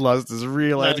bloodlust is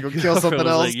real. I have to go kill something was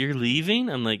else. Like, you're leaving?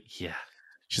 I'm like, yeah.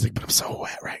 She's like, but I'm so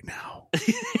wet right now.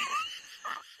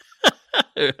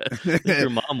 Your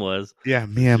mom was. Yeah,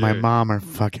 me and my mom are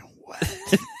fucking wet.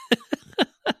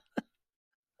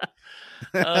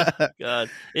 Oh God,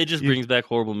 it just brings back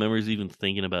horrible memories even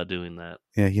thinking about doing that.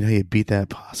 Yeah, you know, you beat that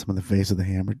possum in the face with a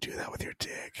hammer. Do that with your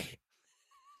dick.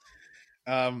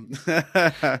 Have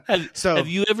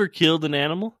you ever killed an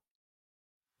animal?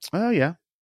 Oh yeah.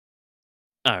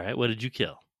 All right, what did you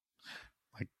kill?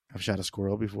 Like, I've shot a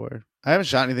squirrel before. I haven't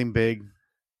shot anything big.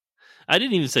 I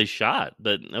didn't even say shot,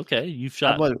 but okay, you've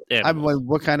shot. I'm like,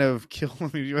 what kind of kill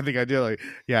do you think I did? Like,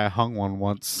 yeah, I hung one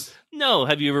once. No,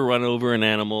 have you ever run over an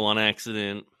animal on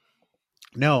accident?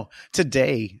 No,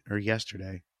 today or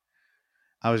yesterday,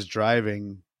 I was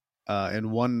driving,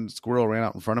 and one squirrel ran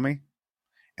out in front of me,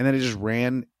 and then it just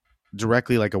ran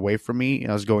directly like away from me.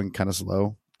 And I was going kind of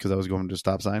slow because I was going to a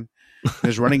stop sign. It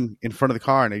was running in front of the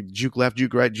car, and it juke left,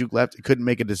 juke right, juke left. It couldn't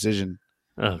make a decision.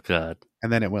 Oh God!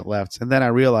 And then it went left, and then I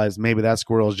realized maybe that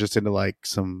squirrel is just into like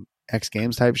some X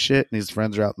Games type shit, and his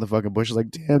friends are out in the fucking bushes like,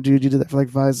 damn, dude, you did that for like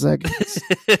 5 seconds.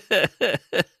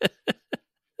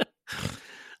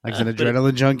 Like an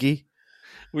adrenaline junkie.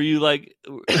 Were you like,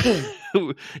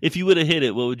 if you would have hit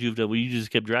it, what would you have done? Well, you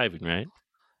just kept driving, right?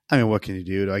 I mean, what can you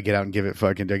do? Do I get out and do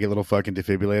I get little fucking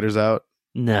defibrillators out?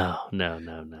 No.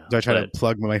 Do I try to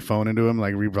plug my phone into him,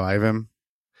 like revive him?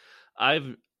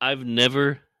 I've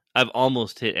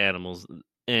almost hit animals,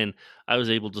 and I was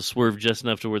able to swerve just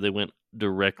enough to where they went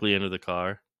directly under the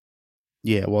car.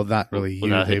 Yeah, well, not really you.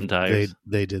 Without hitting tires.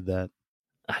 They did that.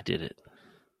 I did it.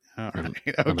 All right.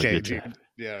 Okay, dude. Driver.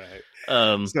 Yeah,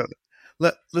 all right. So,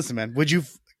 listen, man.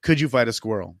 Could you fight a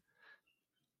squirrel?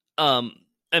 I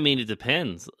mean, it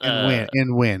depends.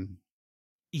 And win.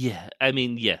 Yeah, I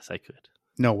mean, yes, I could.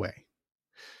 No way.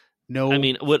 No. I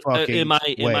mean, what am I?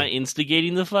 Way. Am I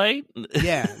instigating the fight?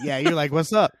 Yeah. You're like,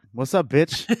 what's up? What's up,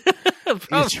 bitch?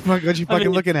 What you fucking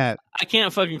looking at? I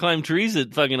can't fucking climb trees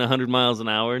at fucking 100 miles an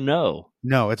hour. No,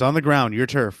 it's on the ground. Your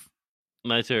turf.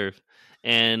 My turf.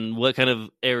 And what kind of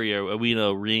area? Are we in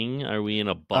a ring? Are we in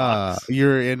a box?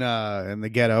 You're in the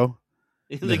ghetto.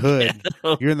 In the hood.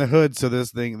 Ghetto. You're in the hood, so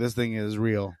this thing is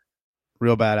real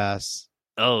badass.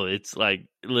 Oh, it's like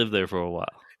lived there for a while.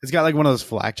 It's got like one of those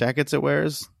flak jackets it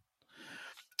wears.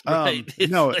 Right.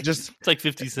 It's like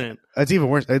 50 Cent. It's even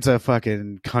worse. It's a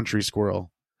fucking country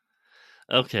squirrel.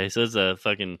 Okay, so it's a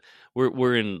fucking.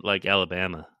 We're in like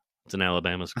Alabama. It's an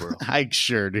Alabama squirrel.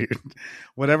 Sure, dude.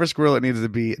 Whatever squirrel it needs to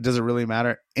be, it doesn't really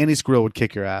matter. Any squirrel would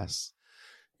kick your ass.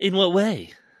 In what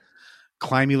way?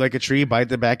 Climb you like a tree, bite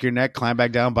the back of your neck, climb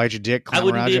back down, bite your dick, climb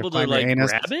around you, climb your anus.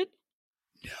 Grab it?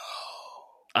 No.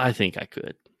 I think I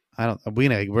could. I don't. We're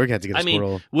gonna have to get a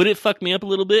squirrel. Mean, would it fuck me up a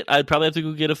little bit? I'd probably have to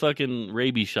go get a fucking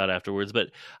rabies shot afterwards. But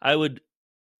I would.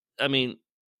 I mean,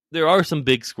 there are some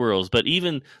big squirrels, but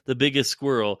even the biggest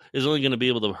squirrel is only going to be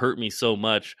able to hurt me so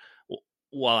much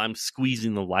while I'm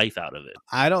squeezing the life out of it.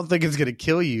 I don't think it's going to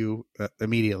kill you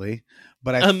immediately,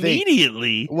 but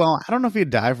immediately. Well, I don't know if you'd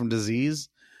die from disease.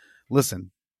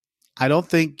 Listen, I don't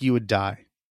think you would die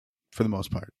for the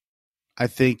most part. I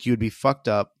think you'd be fucked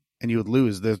up and you would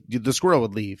lose. The squirrel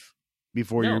would leave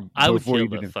before you. I would kill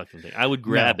the fucking thing. I would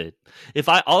grab it. If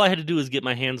all I had to do was get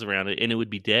my hands around it, and it would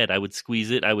be dead. I would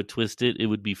squeeze it. I would twist it. It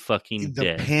would be fucking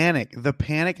dead. The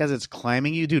panic as it's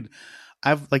climbing you, dude.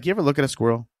 You ever look at a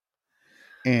squirrel?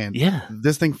 And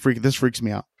this freaks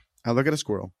me out. I look at a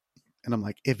squirrel and I'm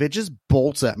like, if it just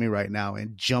bolts at me right now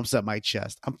and jumps at my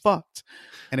chest, I'm fucked.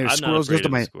 And if squirrels goes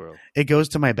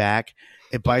to my back,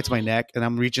 it bites my neck, and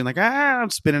I'm reaching like I'm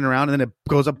spinning around, and then it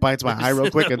goes up, bites my eye real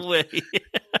quick.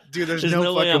 Dude, there's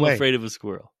no way fucking I'm afraid of a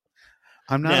squirrel.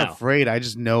 I'm not afraid. I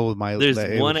just know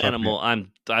there's one animal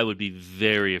I would be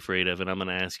very afraid of, and I'm going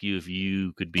to ask you if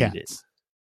you could beat it.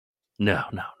 No.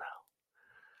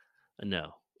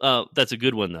 That's a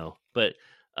good one though. But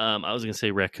I was going to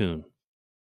say raccoon.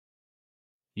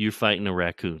 You're fighting a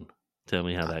raccoon. Tell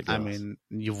me how that goes. I mean,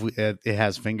 it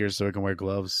has fingers, so it can wear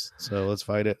gloves. So let's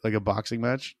fight it like a boxing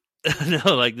match.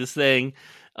 No, like this thing.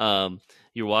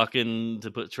 You're walking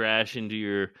to put trash into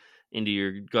your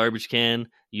garbage can.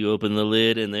 You open the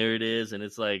lid, and there it is. And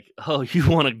it's like, oh, you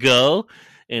want to go?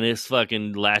 And it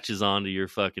fucking latches onto your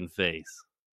fucking face.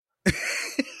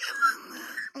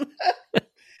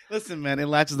 Listen, man, it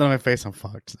latches on my face. I'm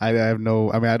fucked. I'd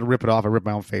rip it off. I rip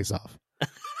my own face off.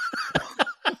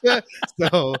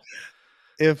 So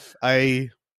if I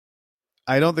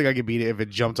I don't think I could beat it if it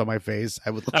jumped on my face. I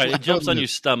would. All right, it jumps on your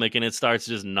stomach and it starts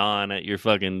just gnawing at your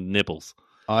fucking nipples.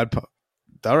 All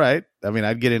right. I mean,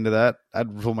 I'd get into that.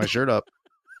 I'd pull my shirt up.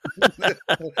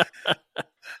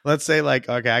 Let's say like,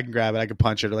 okay, I can grab it, I can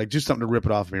punch it, or like do something to rip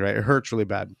it off of me, right? It hurts really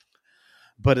bad.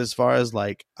 But as far as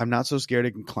like, I'm not so scared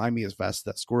it can climb me as fast as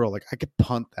that squirrel. Like I could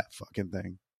punt that fucking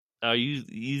thing.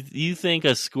 You think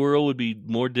a squirrel would be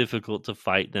more difficult to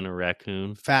fight than a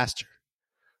raccoon? Faster.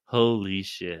 Holy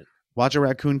shit. Watch a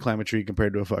raccoon climb a tree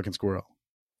compared to a fucking squirrel.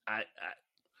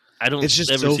 I don't It's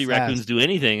just ever so see raccoons do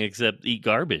anything except eat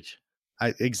garbage.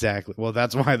 Exactly. Well,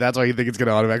 that's why you think it's going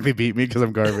to automatically beat me because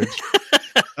I'm garbage.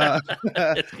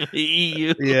 It's going to eat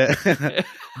you. Yeah.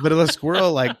 But a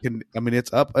squirrel, like,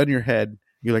 it's up on your head.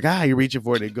 You're like, you're reaching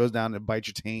for it. And it goes down and bites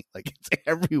your taint. Like, it's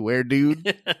everywhere,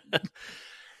 dude.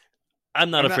 I'm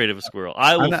not afraid of a squirrel.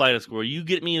 I will fight a squirrel. You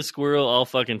get me a squirrel, I'll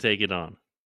fucking take it on.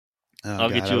 I'll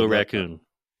get you a raccoon.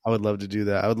 I would love to do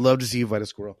that. I would love to see you fight a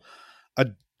squirrel.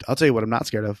 I'll tell you what I'm not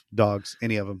scared of. Dogs.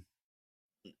 Any of them.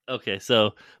 Okay,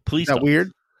 so police Is that dogs.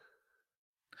 weird?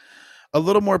 A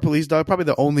little more police dog. Probably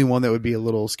the only one that would be a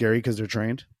little scary because they're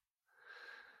trained.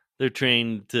 They're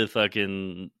trained to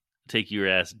fucking take your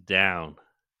ass down.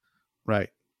 Right.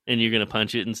 And you're going to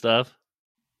punch it and stuff?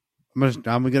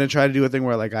 I'm gonna try to do a thing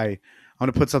where like I'm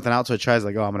gonna put something out so it tries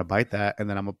like, I'm gonna bite that, and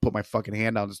then I'm gonna put my fucking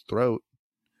hand down its throat,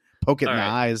 poke it in the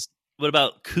eyes. What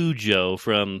about Cujo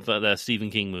from that Stephen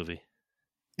King movie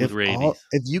with rabies?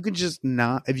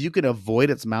 If you can avoid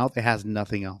its mouth, it has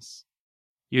nothing else.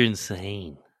 You're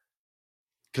insane.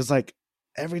 Because like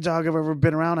every dog I've ever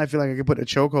been around, I feel like I could put a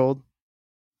chokehold.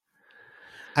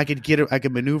 I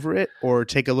could maneuver it or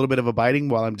take a little bit of a biting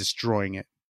while I'm destroying it.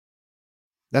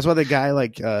 That's why the guy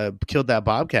like killed that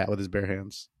bobcat with his bare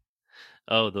hands.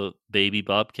 Oh, the baby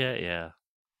bobcat? Yeah. It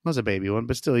was a baby one,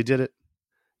 but still he did it.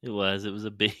 It was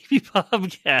a baby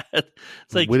bobcat.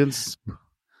 It's like we didn't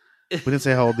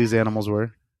say how old these animals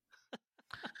were.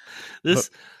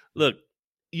 Look,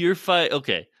 your fight.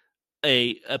 Okay,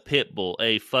 a pit bull,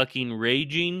 a fucking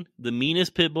raging, the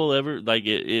meanest pit bull ever. Like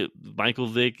Michael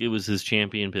Vick, it was his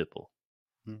champion pit bull,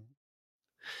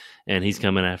 and he's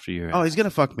coming after your ass. Oh, he's gonna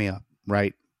fuck me up,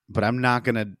 right? But I'm not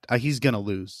gonna. He's gonna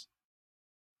lose.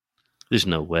 There's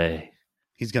no way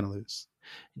he's gonna lose.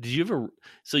 Did you ever?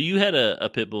 So you had a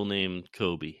pit bull named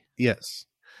Kobe. Yes,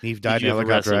 he died in a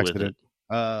helicopter accident.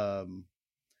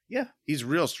 Yeah, he's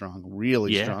real strong,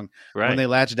 really strong. Right. When they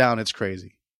latch down, it's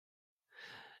crazy.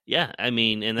 Yeah, I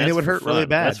mean, and it would hurt really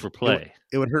bad. That's for play.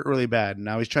 It would hurt really bad.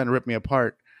 Now he's trying to rip me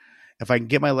apart. If I can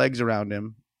get my legs around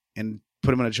him and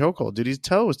put him in a chokehold, dude, he's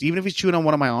toast. Even if he's chewing on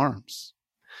one of my arms,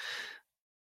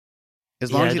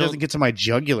 as long as he doesn't get to my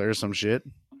jugular or some shit.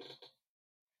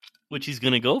 Which he's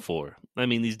going to go for. I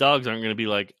mean, these dogs aren't going to be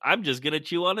like, I'm just going to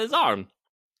chew on his arm.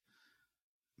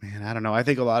 Man, I don't know. I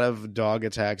think a lot of dog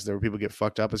attacks where people get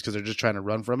fucked up is because they're just trying to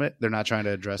run from it. They're not trying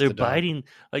to address the dog. They're biting,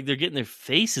 like they're getting their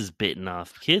faces bitten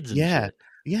off. Kids and shit.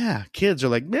 Yeah. Kids are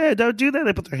like, man, don't do that.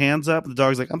 They put their hands up. The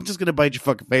dog's like, I'm just going to bite your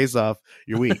fucking face off.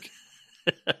 You're weak.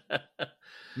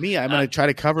 Me, I'm going to try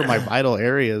to cover my vital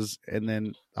areas, and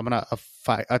then I'm going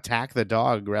to attack the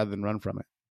dog rather than run from it.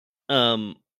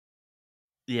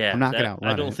 Yeah, I'm not going to.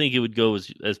 I don't think it would go as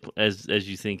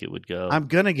you think it would go. I'm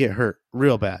going to get hurt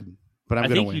real bad, but I'm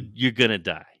going to win. You're going to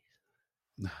die.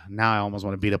 Now I almost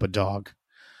want to beat up a dog.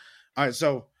 All right,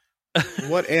 so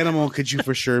what animal could you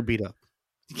for sure beat up?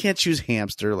 You can't choose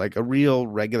hamster, like a real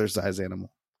regular size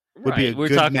animal. Would be a We're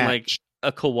good talking match. like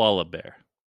a koala bear.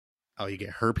 Oh, you get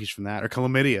herpes from that, or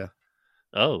chlamydia.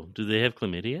 Oh, do they have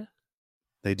chlamydia?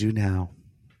 They do now.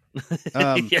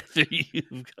 After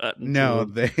you've gotten no,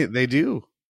 they do.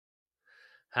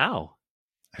 How?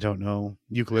 I don't know.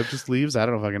 Eucalyptus leaves? I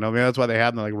don't know if I can know. Maybe that's why they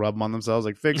have them, like rub them on themselves,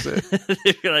 like fix it.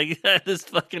 They're like, this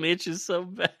fucking itch is so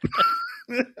bad.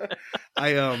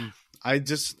 I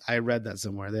read that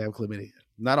somewhere. They have chlamydia.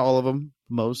 Not all of them.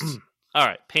 Most. All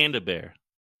right, panda bear.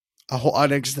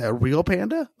 A real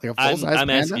panda? Like a full size panda? I'm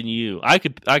asking you. I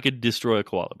could destroy a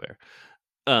koala bear.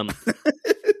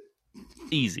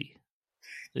 Easy.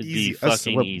 It'd be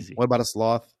fucking easy. What about a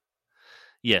sloth?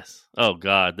 Yes. Oh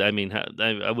God. I mean,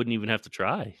 I wouldn't even have to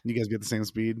try. You guys get the same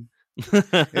speed.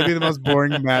 It'd be the most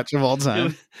boring match of all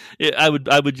time. I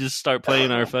would just start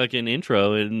playing our fucking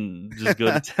intro and just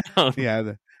go to town.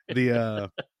 Yeah.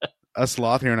 A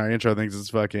sloth here in our intro thinks it's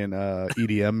fucking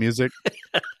EDM music.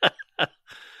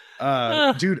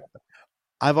 Dude,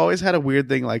 I've always had a weird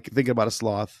thing, like thinking about a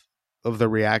sloth, of the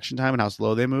reaction time and how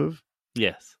slow they move.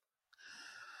 Yes.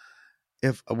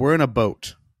 If we're in a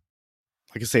boat,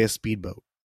 like say a speedboat,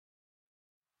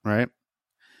 right?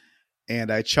 And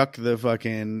I chuck the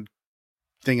fucking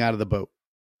thing out of the boat.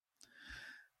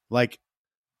 Like,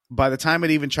 by the time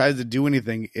it even tries to do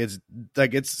anything, it's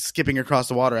like it's skipping across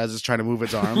the water as it's trying to move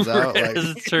its arms out. Like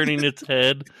as it's turning its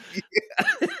head.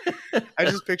 I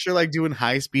just picture like doing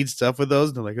high speed stuff with those,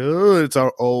 and they're like, oh, it's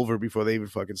all over before they even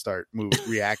fucking start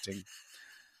reacting.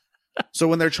 So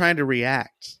when they're trying to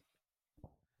react,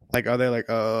 like, are they like,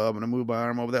 oh, I'm gonna move my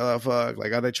arm over there? Oh, fuck!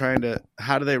 Like, are they trying to?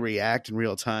 How do they react in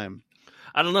real time?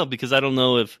 I don't know, because I don't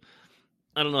know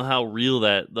how real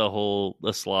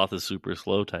the sloth is super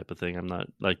slow type of thing. I'm not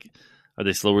like, are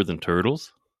they slower than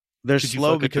turtles? They're Could you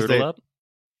slow fuck a because turtle up?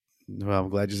 Well, I'm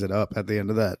glad you said up at the end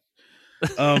of that.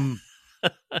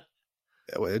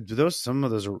 Some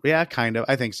of those, yeah, kind of.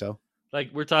 I think so. Like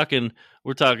we're talking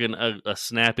a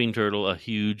snapping turtle, a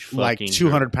huge fucking like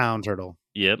 200-pound turtle.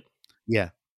 Yep. Yeah.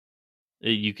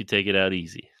 You could take it out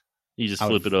easy. You just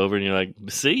flip it over and you're like,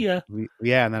 see ya.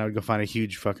 Yeah, and then I would go find a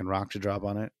huge fucking rock to drop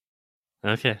on it.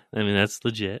 Okay. I mean, that's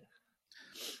legit.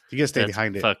 You gotta stay That's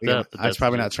behind it. fucked up, but I was that's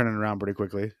probably legit. not turning around pretty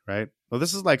quickly, right? Well,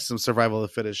 this is like some survival of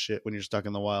the fittest shit when you're stuck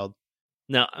in the wild.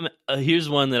 Now, here's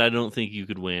one that I don't think you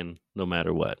could win no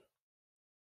matter what.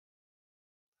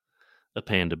 A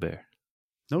panda bear.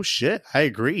 No shit. I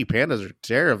agree. Pandas are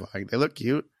terrifying. They look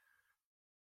cute.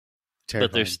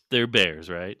 Terrifying. But they're bears,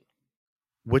 right?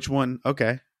 Which one?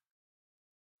 Okay.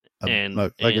 And go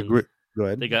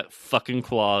ahead. They got fucking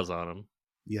claws on them.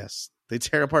 Yes. They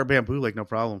tear apart bamboo like no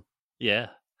problem. Yeah.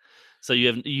 So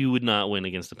you would not win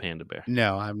against a panda bear.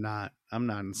 No, I'm not. I'm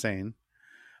not insane.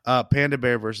 Panda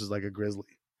bear versus like a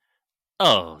grizzly.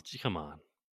 Oh, come on.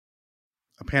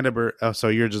 A panda bear. Oh, so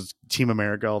you're just Team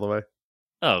America all the way?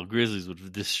 Oh, grizzlies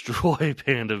would destroy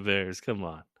panda bears. Come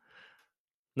on.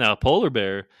 Now, a polar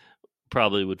bear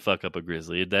probably would fuck up a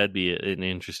grizzly. That'd be an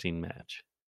interesting match.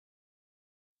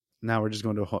 Now we're just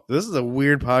going to this is a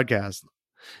weird podcast.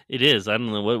 It is. I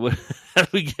don't know what how do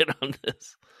we get on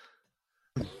this?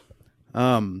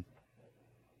 I'm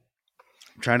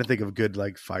trying to think of good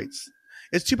like fights.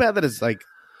 It's too bad that it's like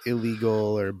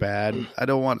illegal or bad. I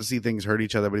don't want to see things hurt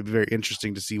each other, but it'd be very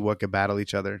interesting to see what could battle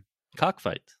each other.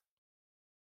 Cockfights.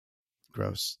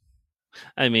 Gross.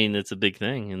 I mean, it's a big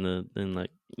thing in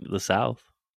like the South.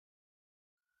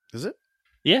 Is it?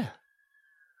 Yeah.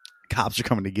 Cops are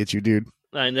coming to get you, dude.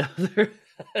 I know.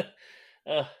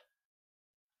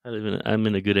 I'm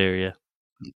in a good area.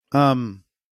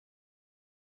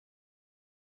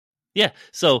 Yeah.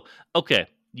 So, okay,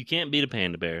 you can't beat a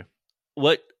panda bear.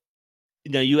 What?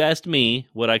 Now you asked me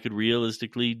what I could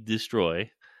realistically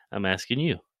destroy. I'm asking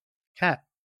you. Cat.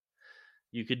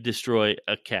 You could destroy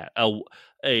a cat,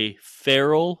 a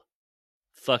feral,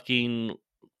 fucking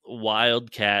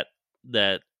wild cat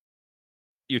that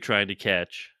you're trying to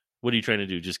catch. What are you trying to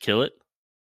do? Just kill it?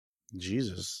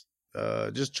 Jesus.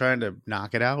 Just trying to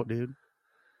knock it out, dude.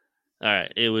 All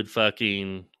right, it would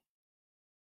fucking.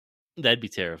 That'd be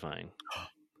terrifying.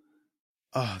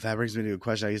 Oh, that brings me to a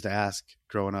question I used to ask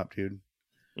growing up, dude.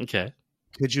 Okay.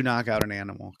 Could you knock out an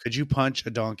animal? Could you punch a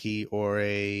donkey or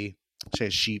a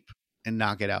sheep and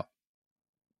knock it out?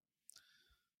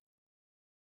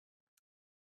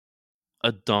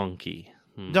 A donkey.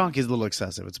 Donkey's a little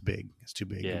excessive. It's big. It's too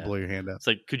big. Yeah. You'll blow your hand out. It's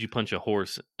like, could you punch a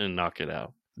horse and knock it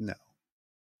out? No.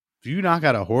 If you knock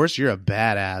out a horse, you're a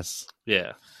badass.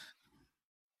 Yeah.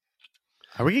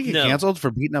 Are we going to get canceled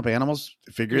for beating up animals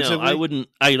figuratively? No, I wouldn't.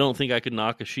 I don't think I could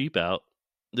knock a sheep out.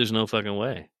 There's no fucking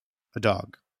way. A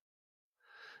dog.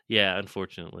 Yeah,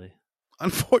 unfortunately.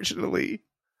 Unfortunately.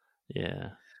 Yeah,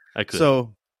 I could.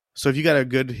 So if you got a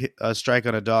good strike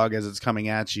on a dog as it's coming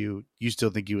at you, you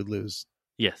still think you would lose?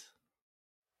 Yes.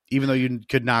 Even though you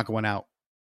could knock one out?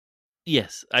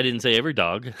 Yes. I didn't say every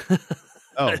dog.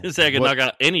 Oh. I didn't say I could knock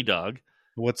out any dog.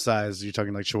 What size? Are you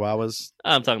talking like Chihuahuas?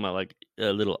 I'm talking about like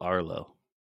a little Arlo.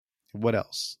 What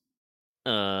else?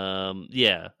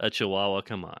 Yeah, a Chihuahua.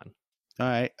 Come on. All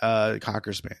right.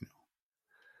 Cocker Spaniel.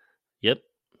 Yep.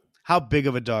 How big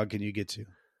of a dog can you get to?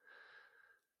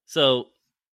 So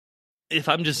if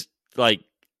I'm just like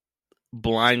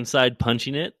blindside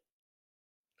punching it,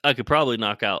 I could probably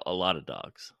knock out a lot of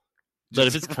dogs. But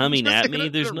if it's coming at me,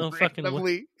 there's no fucking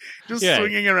way. Just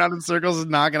swinging around in circles and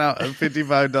knocking out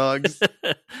 55 dogs.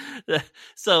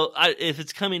 So if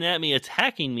it's coming at me,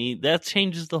 attacking me, that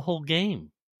changes the whole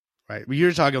game. Right.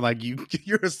 You're talking like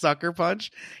you're a sucker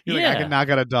punch. You're like, I can knock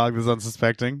out a dog that's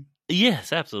unsuspecting.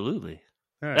 Yes, absolutely.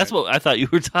 Right. That's what I thought you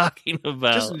were talking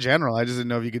about. Just in general, I just didn't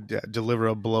know if you could deliver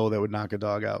a blow that would knock a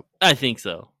dog out. I think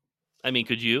so. I mean,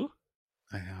 could you?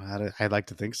 I know. I'd like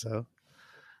to think so.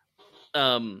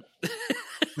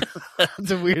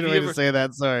 It's a weird way to say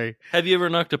that. Sorry. Have you ever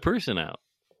knocked a person out?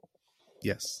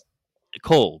 Yes.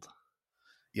 Cold.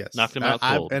 Yes. Knocked him out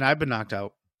cold. And I've been knocked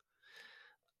out.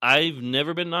 I've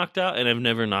never been knocked out, and I've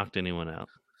never knocked anyone out.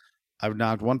 I've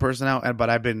knocked one person out, but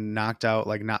I've been knocked out,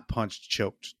 like not punched,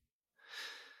 choked.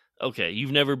 Okay,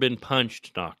 you've never been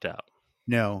punched, knocked out.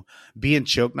 No, being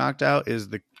choke knocked out is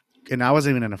and I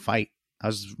wasn't even in a fight. I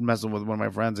was messing with one of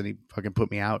my friends and he fucking put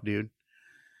me out, dude.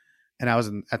 And I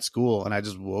was at school and I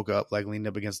just woke up, like leaned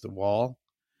up against the wall.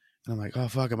 And I'm like, oh,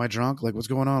 fuck, am I drunk? Like, what's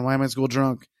going on? Why am I in school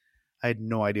drunk? I had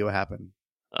no idea what happened.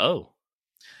 Oh.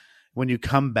 When you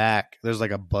come back, there's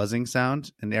like a buzzing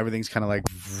sound and everything's kind of like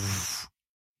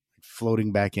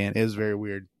floating back in. It was very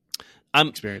weird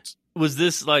experience. Was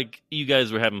this like you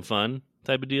guys were having fun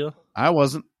type of deal? I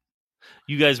wasn't.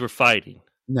 You guys were fighting?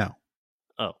 No.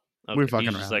 Oh. Okay. We were fucking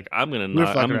He's around. just like, I'm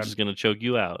just going to choke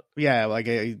you out. Yeah, like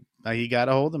he got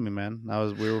a hold of me, man.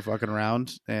 We were fucking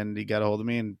around, and he got a hold of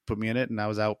me and put me in it, and I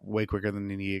was out way quicker than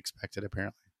he expected,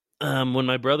 apparently. When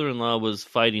my brother-in-law was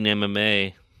fighting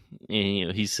MMA,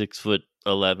 and, he's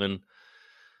 6'11",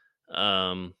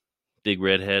 big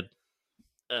redhead.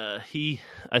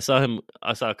 I saw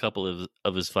a couple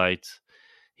of his fights.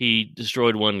 He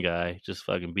destroyed one guy, just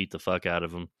fucking beat the fuck out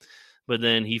of him. But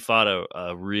then he fought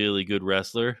a really good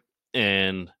wrestler,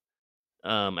 and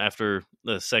after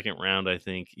the second round, I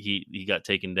think he got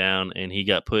taken down and he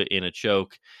got put in a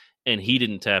choke, and he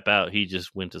didn't tap out. He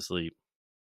just went to sleep.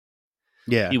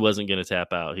 Yeah, he wasn't going to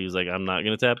tap out. He was like, "I'm not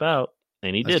going to tap out,"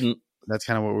 and he didn't. That's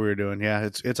kind of what we were doing. Yeah,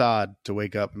 it's odd to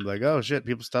wake up and be like, "Oh shit,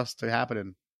 stuff's still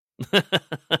happening."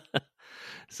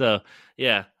 So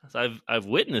yeah, I've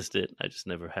witnessed it. I just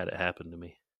never had it happen to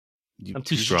me. I'm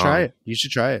too strong. Should try it. You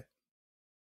should try it.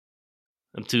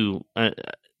 I'm too.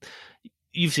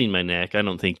 You've seen my neck. I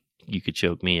don't think you could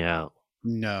choke me out.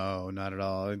 No, not at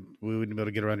all. We wouldn't be able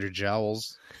to get around your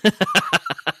jowls.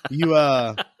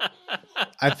 I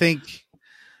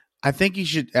think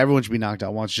everyone should be knocked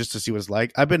out once just to see what it's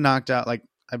like. I've been knocked out. Like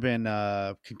I've been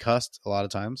concussed a lot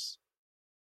of times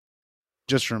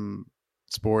just from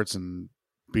sports and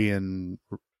being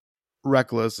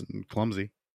reckless and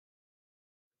clumsy.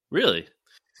 Really?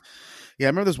 Yeah. I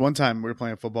remember this one time we were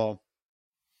playing football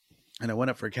and I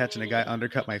went up for a catch and a guy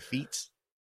undercut my feet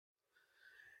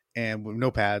and with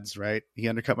no pads, right? He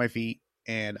undercut my feet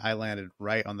and I landed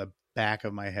right on the back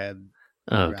of my head.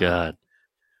 Oh God.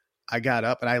 I got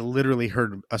up and I literally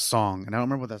heard a song, and I don't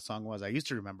remember what that song was. I used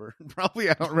to remember. Probably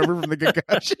I don't remember from the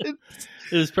concussion.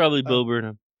 It was probably Bo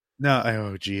Burnham. No,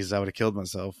 oh geez, I would have killed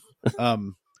myself.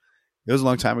 It was a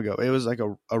long time ago. It was like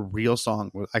a real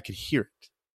song. I could hear it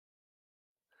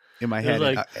in my head.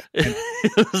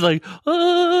 It was like,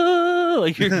 oh,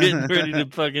 like you're getting ready to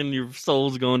fucking, your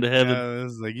soul's going to heaven. It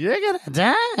was like, you're gonna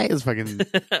die. It was fucking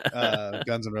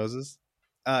Guns N' Roses.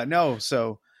 No,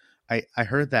 so I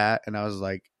heard that and I was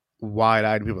like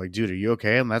wide-eyed. People were like, dude, are you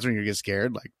okay? And that's when you get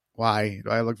scared. Like, why?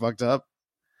 Do I look fucked up?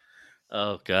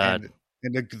 Oh God.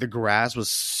 And the grass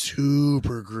was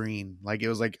super green. Like it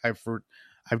was like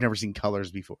I've never seen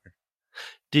colors before.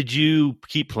 Did you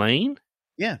keep playing?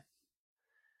 Yeah.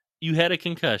 You had a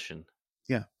concussion.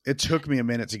 Yeah. It took me a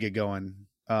minute to get going.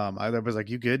 I was like,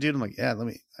 you good, dude? I'm like, yeah, let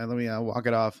me walk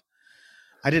it off.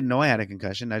 I didn't know I had a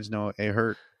concussion. I just know it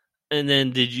hurt. And then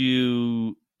did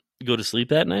you go to sleep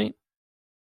that night?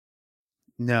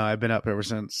 No, I've been up ever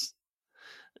since.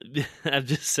 I'm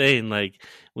just saying, like,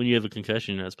 when you have a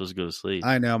concussion, you're not supposed to go to sleep.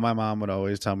 I know. My mom would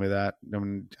always tell me that.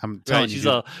 I'm telling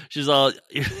you. She's all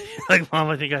like, Mom,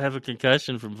 I think I have a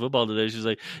concussion from football today. She's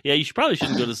like, yeah, you probably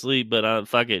shouldn't go to sleep, but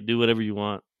fuck it. Do whatever you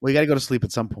want. Well, you got to go to sleep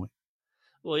at some point.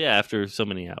 Well, yeah, after so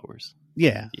many hours.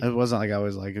 Yeah. It wasn't like I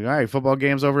was like, all right, football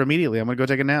game's over immediately. I'm going to go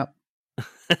take a nap.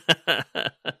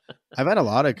 I've had a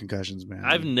lot of concussions, man.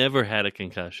 I've never had a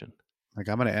concussion. Like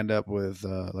I'm gonna end up with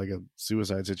like a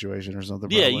suicide situation or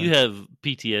something. Yeah, probably. You have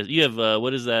PTSD. You have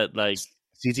what is that, like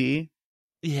CTE?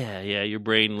 Yeah. Your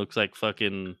brain looks like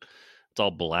fucking. It's all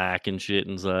black and shit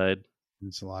inside.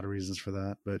 There's a lot of reasons for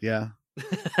that, but yeah.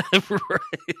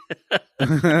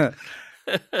 Right.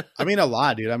 I mean, a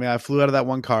lot, dude. I mean, I flew out of that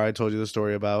one car I told you the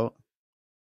story about.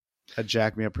 That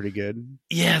jacked me up pretty good.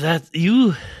 Yeah, that's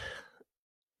you.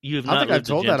 You have. I don't think I've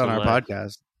told that on our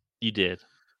podcast. You did.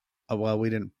 Well, we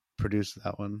didn't produce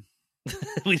that one.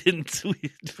 We didn't.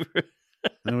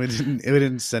 No, we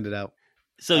didn't send it out.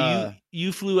 So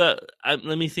you flew out.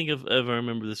 Let me think if I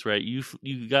remember this right.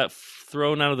 You got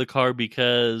thrown out of the car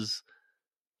because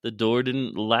the door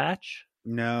didn't latch.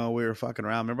 No, we were fucking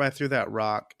around. Remember, I threw that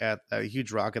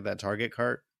huge rock at that Target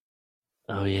cart.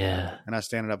 Oh yeah, and I was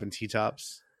standing up in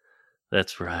T-tops.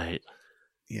 That's right.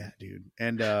 Yeah, dude.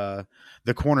 And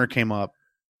the corner came up.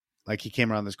 Like he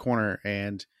came around this corner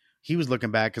and he was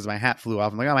looking back because my hat flew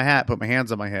off. I'm like, oh, my hat, put my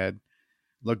hands on my head,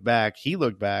 looked back. He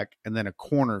looked back and then a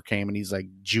corner came and he's like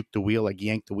juked the wheel, like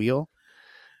yanked the wheel.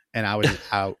 And I was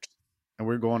out. And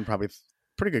we're going probably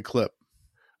pretty good clip.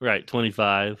 Right,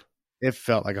 25. It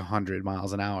felt like 100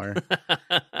 miles an hour.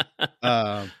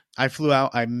 I flew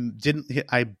out. I didn't hit.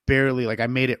 I barely I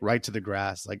made it right to the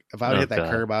grass. Like if I would hit that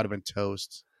curb, I would have been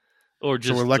toast. Or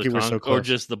just we're lucky we're so close. Or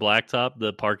just the blacktop,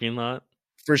 the parking lot.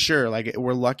 For sure. Like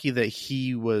we're lucky that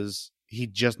he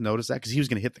just noticed that because he was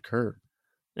going to hit the curb.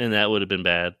 And that would have been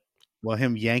bad. Well,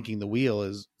 him yanking the wheel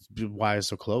is why it's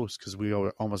so close because we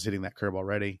were almost hitting that curb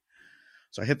already.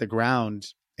 So I hit the ground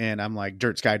and I'm like,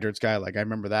 dirt sky. Like I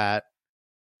remember that.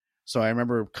 So I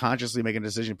remember consciously making a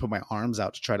decision to put my arms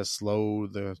out to try to slow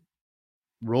the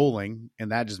rolling,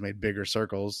 and that just made bigger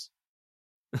circles.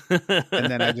 And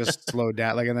then I just slowed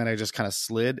down, and then I just kind of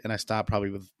slid, and I stopped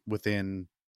probably within.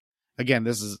 Again,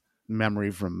 this is memory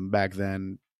from back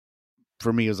then.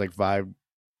 For me, it was like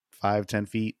 10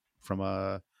 feet from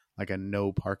a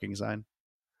no parking sign,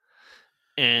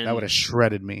 and that would have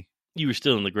shredded me. You were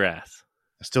still in the grass.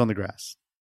 Still in the grass,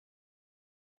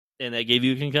 and that gave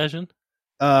you a concussion.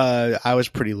 I was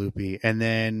pretty loopy, and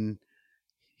then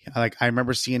I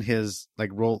remember seeing his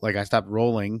roll. I stopped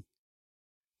rolling,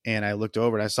 and I looked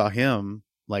over and I saw him.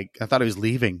 I thought he was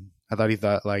leaving. I thought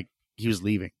he was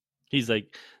leaving. He's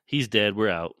like, he's dead. We're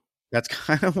out. That's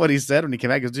kind of what he said when he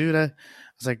came back. He goes, dude, I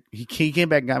was like, he came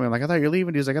back and got me. I'm like, I thought you were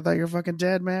leaving. He was like, I thought you were fucking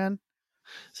dead, man.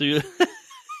 So you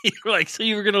were like, so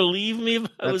you were gonna leave me if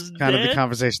I was kind dead? of the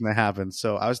conversation that happened.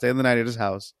 So I was staying the night at his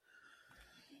house.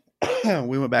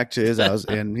 We went back to his house,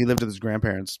 and he lived with his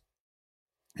grandparents,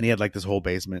 and he had this whole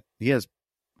basement. He is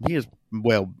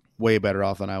way better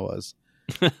off than I was.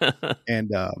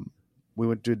 And we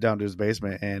went down to his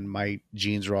basement, and my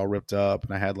jeans were all ripped up,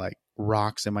 and I had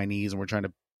rocks in my knees, and we're trying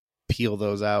to peel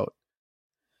those out.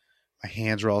 My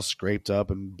hands were all scraped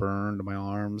up and burned, my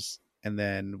arms, and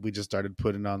then we just started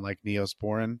putting on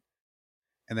Neosporin.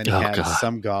 And then he had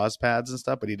some gauze pads and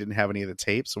stuff, but he didn't have any of the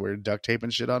tape, so we were duct taping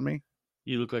shit on me.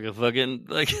 You look like a fucking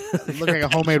look like a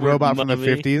homemade robot from the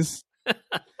 50s.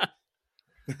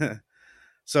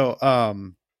 So,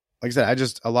 like I said,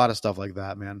 a lot of stuff like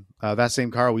that, man. That same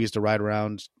car we used to ride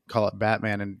around, call it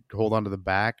Batman, and hold onto the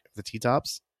back of the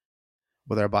T-tops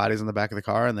with our bodies in the back of the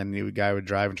car, and then the guy would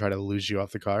drive and try to lose you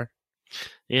off the car.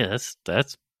 Yeah,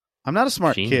 that's. I'm not a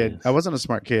smart genius. kid. I wasn't a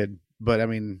smart kid, but I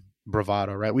mean,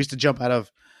 bravado, right? We used to jump out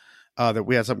of that.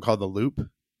 We had something called the Loop.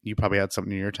 You probably had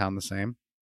something in your town the same.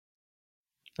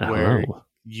 Where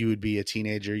you would be a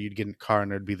teenager, you'd get in a car,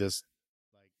 and there'd be this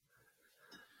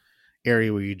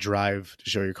area where you drive to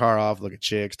show your car off, look at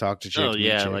chicks, talk to chicks. Oh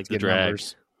yeah, chicks, the drag.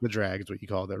 Numbers. The drag is what you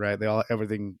called it, right?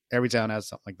 Every town has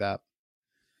something like that.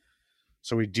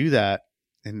 So we do that,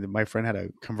 and my friend had a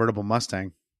convertible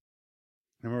Mustang.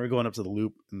 I remember going up to the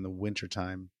Loop in the winter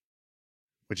time,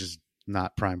 which is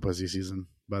not prime pussy season,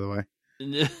 by the way.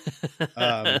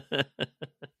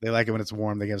 They like it when it's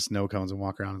warm. They get snow cones and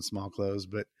walk around in small clothes.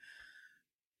 But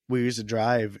we used to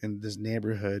drive in this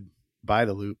neighborhood by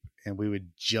the Loop, and we would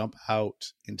jump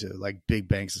out into big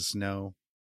banks of snow,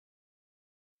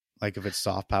 if it's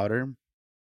soft powder. And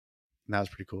that was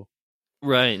pretty cool,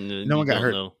 right? No one got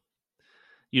hurt.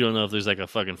 You don't know if there's a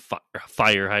fucking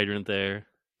fire hydrant there.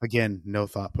 Again, no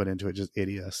thought put into it, just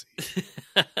idiocy.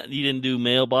 You didn't do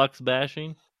mailbox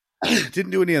bashing?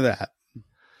 Didn't do any of that.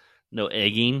 No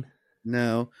egging?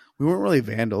 No. We weren't really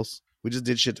vandals. We just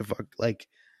did shit to fuck.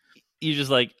 You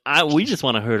just we just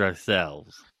want to hurt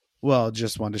ourselves. Well,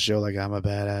 just wanted to show I'm a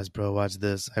badass, bro. Watch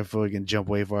this. I feel we can jump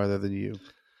way farther than you.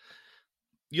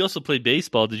 You also played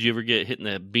baseball. Did you ever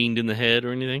get beamed in the head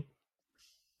or anything?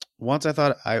 Once I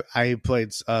thought I played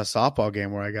a softball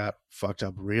game where I got fucked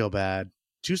up real bad.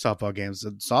 2 softball games.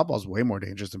 Softball's way more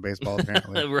dangerous than baseball,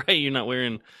 apparently. Right? You're not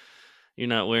wearing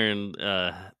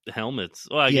helmets.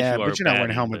 Well, I guess you are, but you're not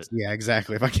wearing helmets. But... Yeah,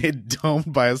 exactly. If I get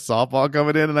domed by a softball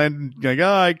coming in and I'm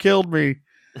it killed me,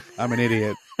 I'm an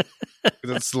idiot.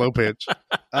 Because it's slow pitch.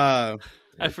 I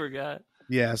forgot.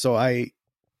 Yeah, so I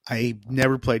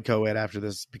never played co-ed after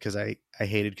this because I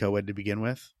hated co-ed to begin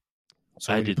with.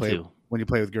 So I did too. When you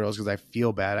play with girls, because I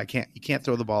feel bad. You can't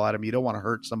throw the ball at them. You don't want to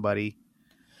hurt somebody.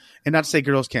 And not to say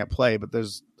girls can't play, but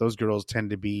those girls tend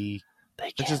to be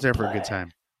they're just there for a good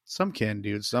time. Some can,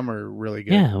 dude. Some are really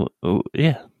good. Yeah. Oh,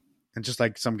 yeah. And just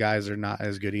some guys are not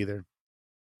as good either.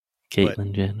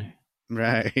 Caitlyn Jenner.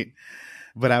 Right.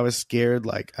 But I was scared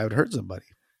I would hurt somebody.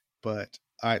 But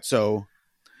all right, so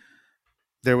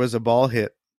there was a ball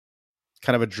hit,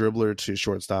 kind of a dribbler to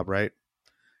shortstop, right?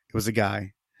 It was a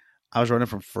guy. I was running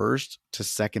from first to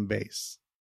second base.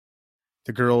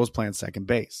 The girl was playing second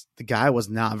base. The guy was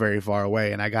not very far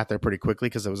away, and I got there pretty quickly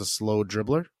because it was a slow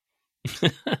dribbler.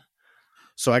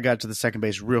 So I got to the second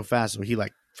base real fast, so he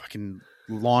fucking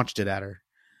launched it at her.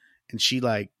 And she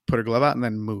put her glove out and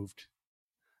then moved.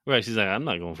 Right. She's like, I'm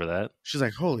not going for that. She's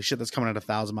like, holy shit, that's coming at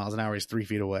 1,000 miles an hour. He's 3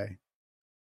 feet away.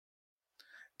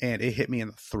 And it hit me in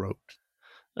the throat.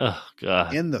 Oh,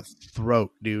 God. In the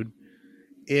throat, dude.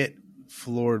 It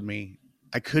floored me.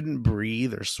 I couldn't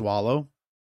breathe or swallow.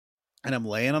 And I'm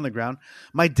laying on the ground.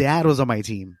 My dad was on my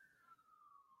team.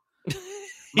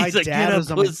 He's like, get up,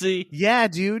 pussy. Yeah,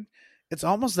 dude. It's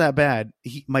almost that bad.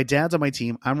 My dad's on my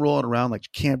team. I'm rolling around like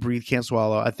can't breathe, can't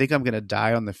swallow. I think I'm going to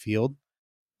die on the field.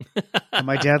 And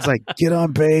my dad's like, get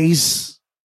on base.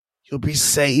 You'll be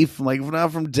safe. I'm like,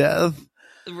 not from death.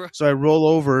 So I roll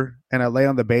over and I lay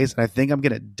on the base and I think I'm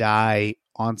going to die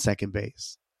on second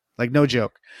base. Like, no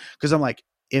joke. Because I'm like,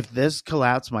 if this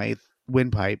collapsed my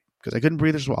windpipe, because I couldn't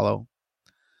breathe or swallow,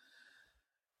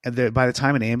 and by the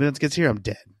time an ambulance gets here, I'm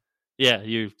dead. Yeah,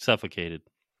 you're suffocated.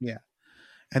 Yeah.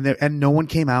 And no one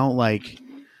came out like,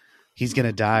 he's going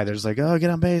to die. They're just like, oh,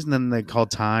 get on base. And then they called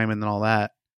time and then all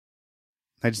that.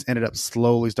 I just ended up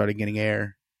slowly starting getting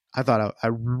air. I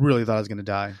really thought I was going to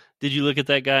die. Did you look at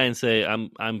that guy and say, I'm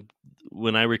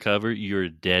when I recover, you're a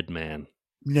dead man?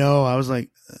 No, I was like,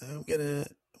 I'm going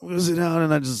to sit down.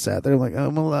 And I just sat there like,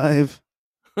 I'm alive.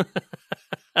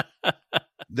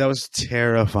 That was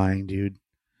terrifying, dude.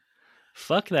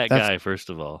 Fuck that guy, first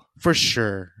of all. For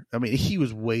sure. I mean, he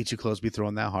was way too close to be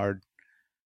throwing that hard.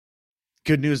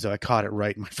 Good news, though. I caught it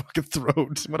right in my fucking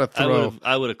throat. What a throw.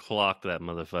 I would have clocked that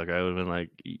motherfucker. I would have been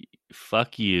like,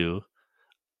 fuck you.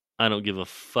 I don't give a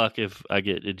fuck if I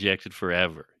get ejected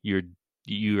forever. You're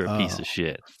a piece of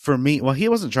shit. For me, well, he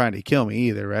wasn't trying to kill me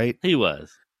either, right? He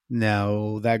was.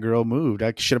 No, that girl moved.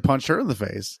 I should have punched her in the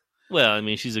face. Well, I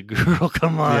mean, she's a girl.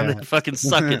 Come on. Yeah. Fucking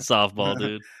suck at softball,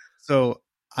 dude. So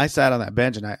I sat on that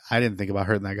bench and I didn't think about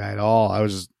hurting that guy at all. I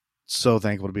was just so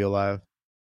thankful to be alive.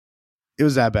 It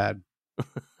was that bad.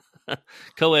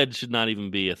 Co-ed should not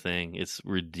even be a thing. It's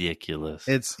ridiculous.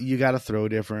 You got to throw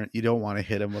different. You don't want to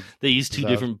hit him with. They use two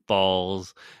different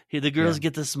balls. Here, the girls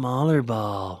get the smaller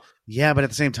ball. Yeah, but at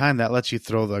the same time, that lets you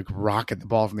throw the rock at the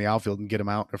ball from the outfield and get him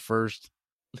out at first.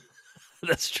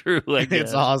 That's true.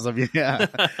 It's awesome. Yeah.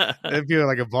 If you're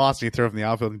like a boss and you throw from the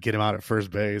outfield and get him out at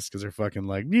first base because they're fucking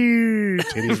like,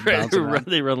 titties bouncing around.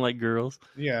 They run like girls.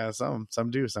 Yeah, some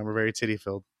do. Some are very titty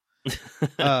filled.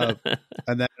 And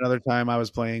then another time I was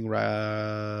playing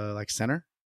like center.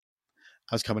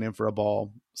 I was coming in for a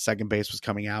ball. Second base was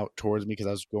coming out towards me because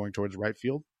I was going towards right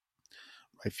field.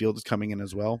 Right field is coming in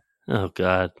as well. Oh,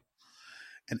 God.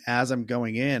 And as I'm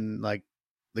going in, like,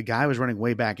 the guy was running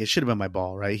way back. It should have been my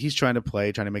ball, right? He's trying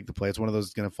to make the play. It's one of those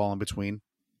that's going to fall in between.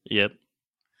 Yep.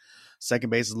 Second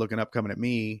base is looking up, coming at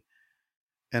me.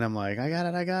 And I'm like, I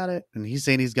got it. And he's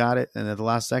saying he's got it. And at the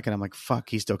last second, I'm like, fuck,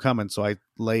 he's still coming. So I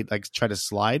tried to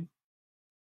slide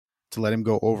to let him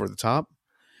go over the top.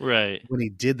 Right. When he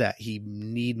did that, he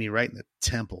kneed me right in the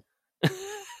temple.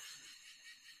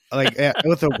 Like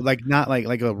with not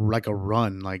like a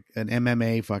run, like an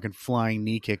MMA fucking flying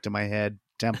knee kick to my head.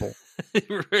 Temple. It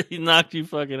really knocked you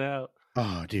fucking out.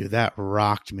 Oh, dude, that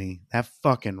rocked me. That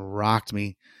fucking rocked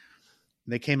me.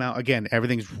 They came out again.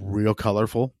 Everything's real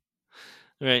colorful.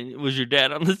 Right? Was your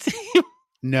dad on the team?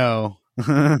 No.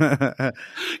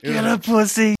 Get a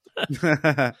pussy.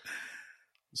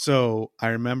 So I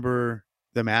remember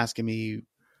them asking me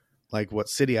like what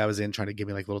city I was in, trying to give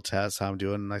me like little tests how I'm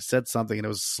doing, and I said something and it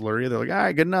was slurry. They're like, "All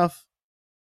right, good enough."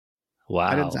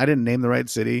 Wow. I didn't name the right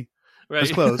city. Right.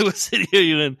 It's close. What city are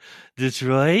you in?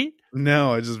 Detroit?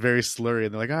 No, it's just very slurry.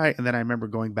 And they're like, all right. And then I remember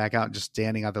going back out and just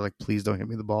standing out there like, please don't hit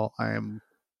me the ball. I am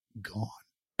gone.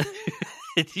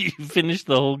 You finished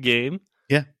the whole game?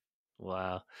 Yeah.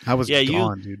 Wow. I was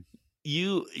gone, dude.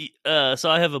 So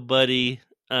I have a buddy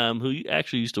who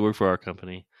actually used to work for our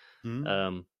company.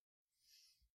 Mm-hmm.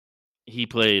 He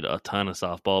played a ton of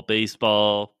softball,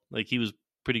 baseball. Like, he was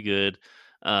pretty good.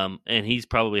 And he's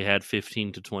probably had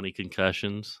 15 to 20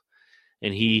 concussions.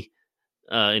 And he,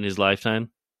 in his lifetime,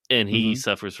 and he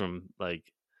suffers from like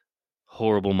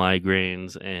horrible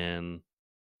migraines and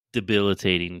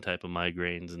debilitating type of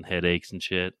migraines and headaches and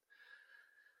shit.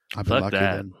 I've been lucky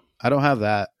then. I don't have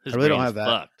that. I really don't have that.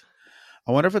 Fucked.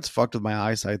 I wonder if it's fucked with my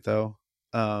eyesight though.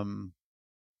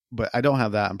 But I don't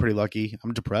have that. I'm pretty lucky.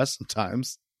 I'm depressed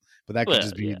sometimes, but that could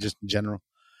just be just in general.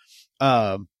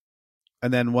 And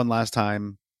then one last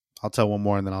time, I'll tell one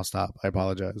more and then I'll stop. I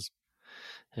apologize.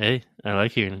 Hey, I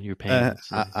like hearing your pain.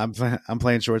 I'm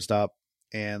playing shortstop,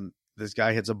 and this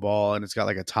guy hits a ball, and it's got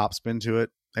like a top spin to it.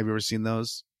 Have you ever seen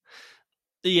those?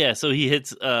 Yeah. So he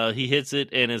hits it,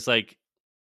 and it's like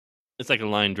a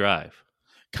line drive.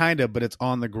 Kind of, but it's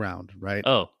on the ground, right?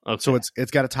 Oh, okay. So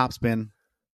it's got a top spin.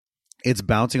 It's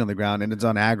bouncing on the ground, and it's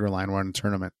on Agriline. We're in a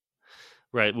tournament.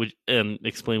 Right.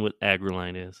 Explain what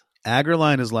Agriline is.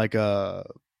 Agriline is like a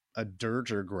a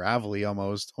dirt or gravelly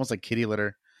almost like kitty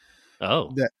litter.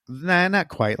 Oh, Not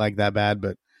quite like that bad,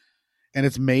 but and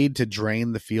it's made to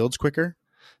drain the fields quicker.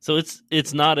 so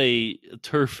it's not a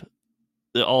turf,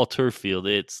 all turf field.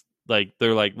 It's like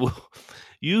they're like, well,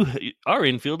 our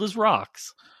infield is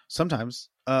rocks. Sometimes,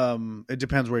 it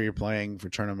depends where you're playing for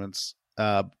tournaments.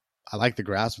 I like the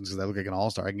grass ones because I look like an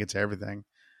all-star. I can get to everything.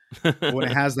 But when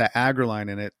it has that agri-line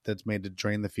in it that's made to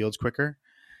drain the fields quicker,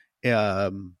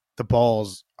 the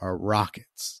balls are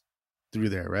rockets through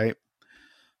there, right?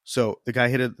 So the guy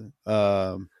hit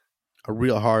a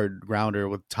real hard grounder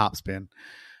with topspin.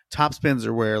 Top spins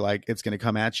are where like it's going to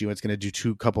come at you. It's going to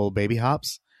do couple of baby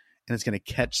hops, and it's going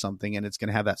to catch something, and it's going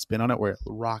to have that spin on it where it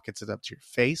rockets it up to your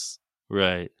face.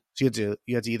 Right. So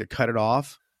you have to either cut it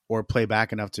off or play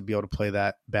back enough to be able to play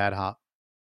that bad hop.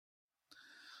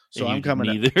 So I'm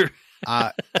coming neither.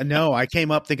 No, I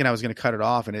came up thinking I was going to cut it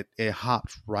off, and it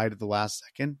hopped right at the last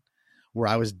second where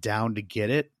I was down to get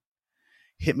it.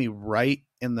 Hit me right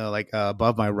in the like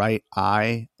above my right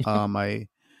eye, my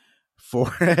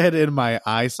forehead and my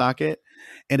eye socket,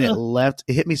 and it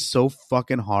hit me so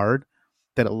fucking hard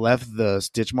that it left the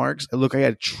stitch marks. It looked like I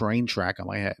had a train track on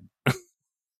my head.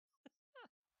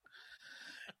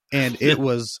 And they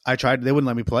wouldn't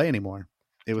let me play anymore.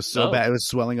 It was so bad. It was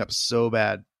swelling up so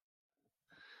bad.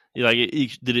 You like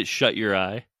did it shut your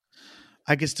eye?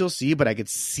 I could still see, but I could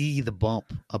see the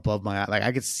bump above my eye. Like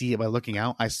I could see it by looking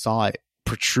out. I saw it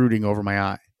protruding over my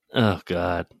eye. Oh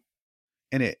God.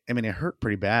 And it hurt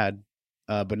pretty bad,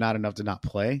 but not enough to not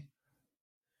play.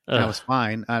 And I was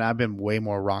fine. And I've been way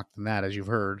more rocked than that, as you've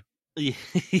heard.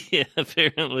 Yeah,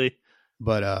 apparently.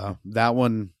 But that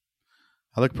one,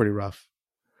 I look pretty rough.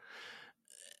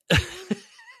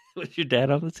 Was your dad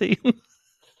on the team?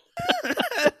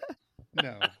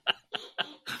 No.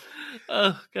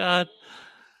 Oh God.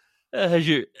 Has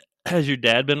your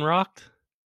dad been rocked?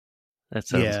 That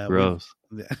sounds gross.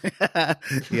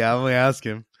 Yeah, I'm gonna ask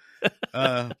him.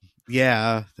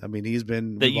 Yeah, I mean he's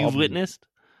been that you've witnessed.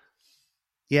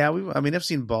 Yeah, I've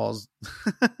seen balls.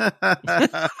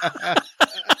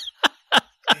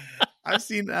 I've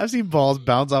seen balls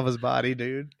bounce off his body,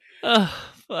 dude.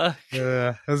 Oh fuck!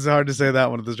 It's hard to say that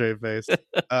one with a straight face.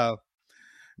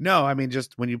 No, I mean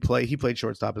just when you play, he played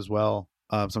shortstop as well.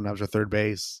 Sometimes or third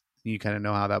base. You kind of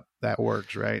know how that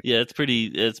works, right? Yeah, it's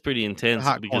pretty intense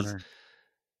because corner.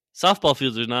 Softball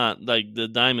fields are not like the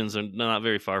diamonds are not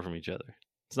very far from each other.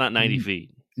 It's not 90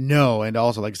 feet. No, and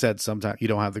also like I said, sometimes you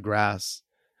don't have the grass.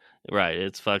 Right.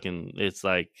 It's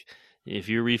like if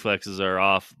your reflexes are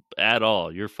off at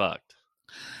all, you're fucked.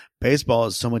 Baseball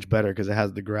is so much better because it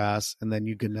has the grass, and then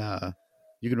you can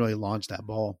really launch that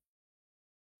ball.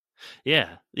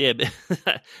 Yeah. You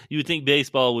would think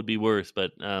baseball would be worse,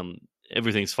 but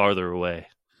everything's farther away.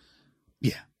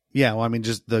 Yeah. Well, I mean,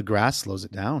 just the grass slows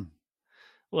it down.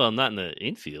 Well, not in the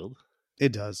infield.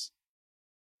 It does.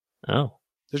 Oh,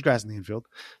 there's grass in the infield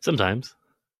sometimes.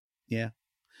 Yeah.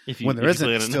 When there isn't,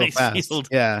 it's still nice fast. Field.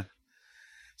 Yeah.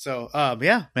 So,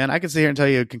 yeah, man, I can sit here and tell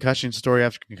you a concussion story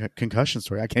after concussion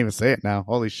story. I can't even say it now.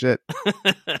 Holy shit.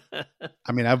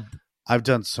 I mean, I've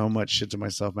done so much shit to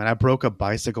myself, man. I broke a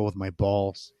bicycle with my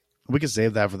balls. We could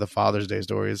save that for the Father's Day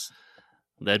stories.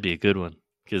 That'd be a good one.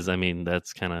 Because, I mean,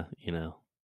 that's kind of,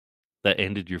 that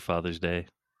ended your Father's Day.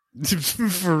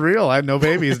 For real. I had no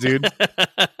babies, dude.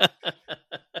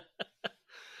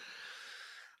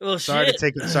 Well, sorry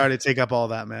to take up all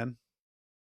that, man.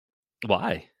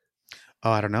 Why?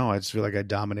 Oh, I don't know. I just feel like I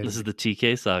dominated. This is the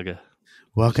TK saga.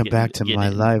 Welcome back to my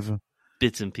life.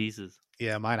 Bits and pieces.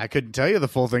 Yeah, mine. I couldn't tell you the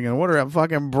full thing in order. I'm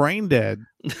fucking brain dead.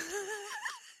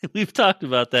 We've talked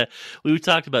about that. We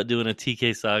talked about doing a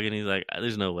TK saga, and he's like,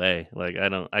 "There's no way. Like,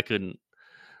 I couldn't."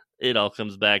 It all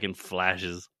comes back in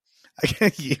flashes.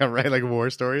 Yeah, right. Like war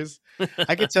stories.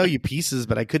 I could tell you pieces,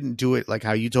 but I couldn't do it like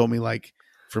how you told me, like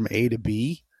from A to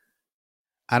B.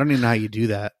 I don't even know how you do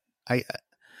that.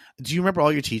 Do you remember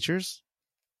all your teachers?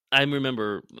 I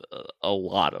remember a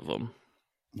lot of them.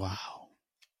 Wow.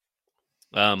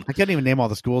 I can't even name all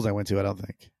the schools I went to. I don't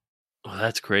think. Oh,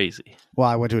 that's crazy. Well,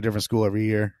 I went to a different school every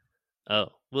year. Oh,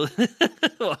 well,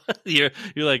 you're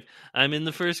like, I'm in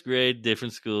the first grade,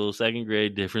 different school, second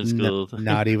grade, different school. No,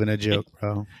 not even a joke,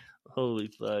 bro. Holy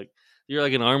fuck. You're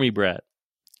like an Army brat.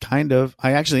 Kind of.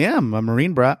 I actually am a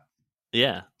Marine brat.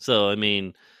 Yeah. So, I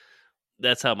mean,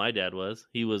 that's how my dad was.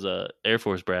 He was a Air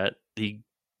Force brat. He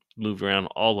moved around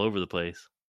all over the place.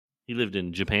 He lived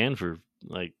in Japan for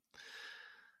like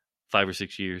 5 or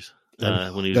 6 years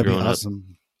when he was growing up.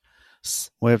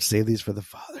 We have to save these for the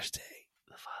Father's Day.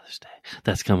 The Father's Day.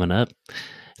 That's coming up.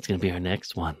 It's going to be our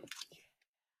next one.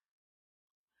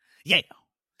 Yeah.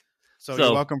 So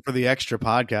you're welcome for the extra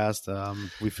podcast.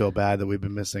 We feel bad that we've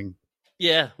been missing.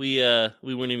 Yeah, we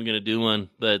weren't even going to do one,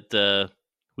 but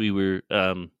we were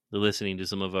listening to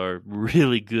some of our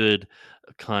really good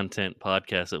content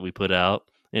podcasts that we put out,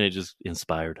 and it just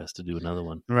inspired us to do another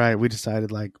one. Right. We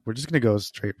decided, like, we're just going to go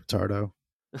straight retardo.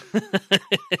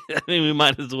 I mean, we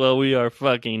might as well. We are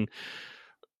fucking...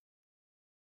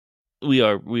 We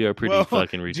are pretty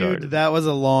fucking retarded. Dude, that was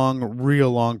a real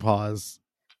long pause.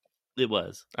 It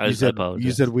was. I apologize.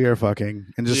 You said we are fucking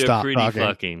and just stop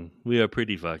talking. We are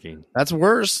pretty fucking. That's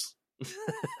worse.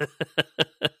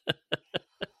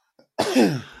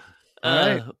 All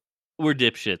right. We're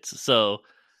dipshits, so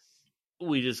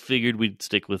we just figured we'd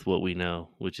stick with what we know,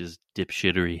 which is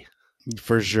dipshittery.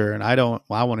 For sure. And I won't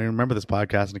even remember this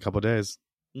podcast in a couple of days.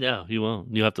 No, you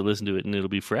won't. You'll have to listen to it, and it'll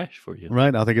be fresh for you.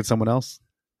 Right. I'll think it's someone else.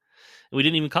 We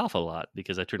didn't even cough a lot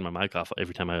because I turned my mic off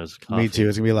every time I was coughing. Me too.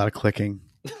 It's going to be a lot of clicking.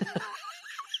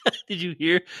 Could you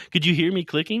hear me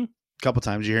clicking? A couple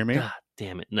times. You hear me? God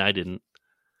damn it. No, I didn't.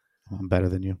 I'm better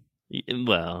than you.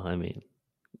 Well, I mean,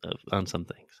 on some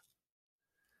things.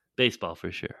 Baseball for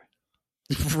sure.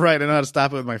 Right. I know how to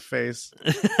stop it with my face.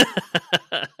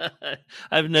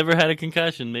 I've never had a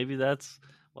concussion. Maybe that's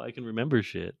why I can remember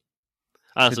shit.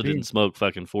 I also didn't smoke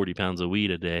fucking 40 pounds of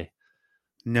weed a day.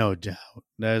 No doubt.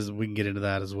 We can get into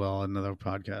that as well in another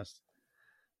podcast.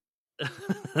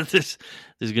 There's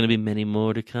going to be many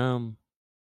more to come.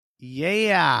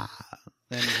 Yeah.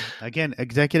 And again,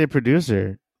 executive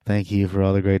producer, thank you for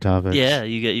all the great topics. Yeah,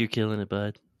 you're killing it,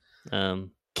 bud.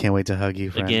 Can't wait to hug you,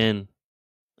 friend. Again,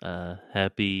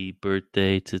 happy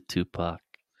birthday to Tupac.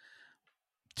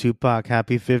 Tupac,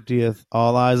 happy 50th.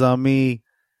 All eyes on me.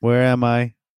 Where am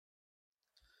I?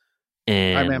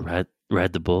 And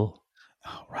ride the bull.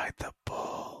 Oh, ride the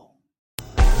bull.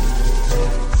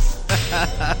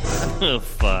 Oh,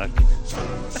 fuck.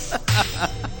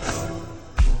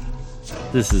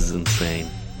 This is insane.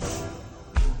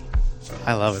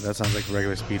 I love it. That sounds like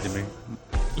regular speed to me.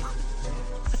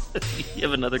 You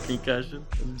have another concussion?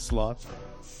 Sloth.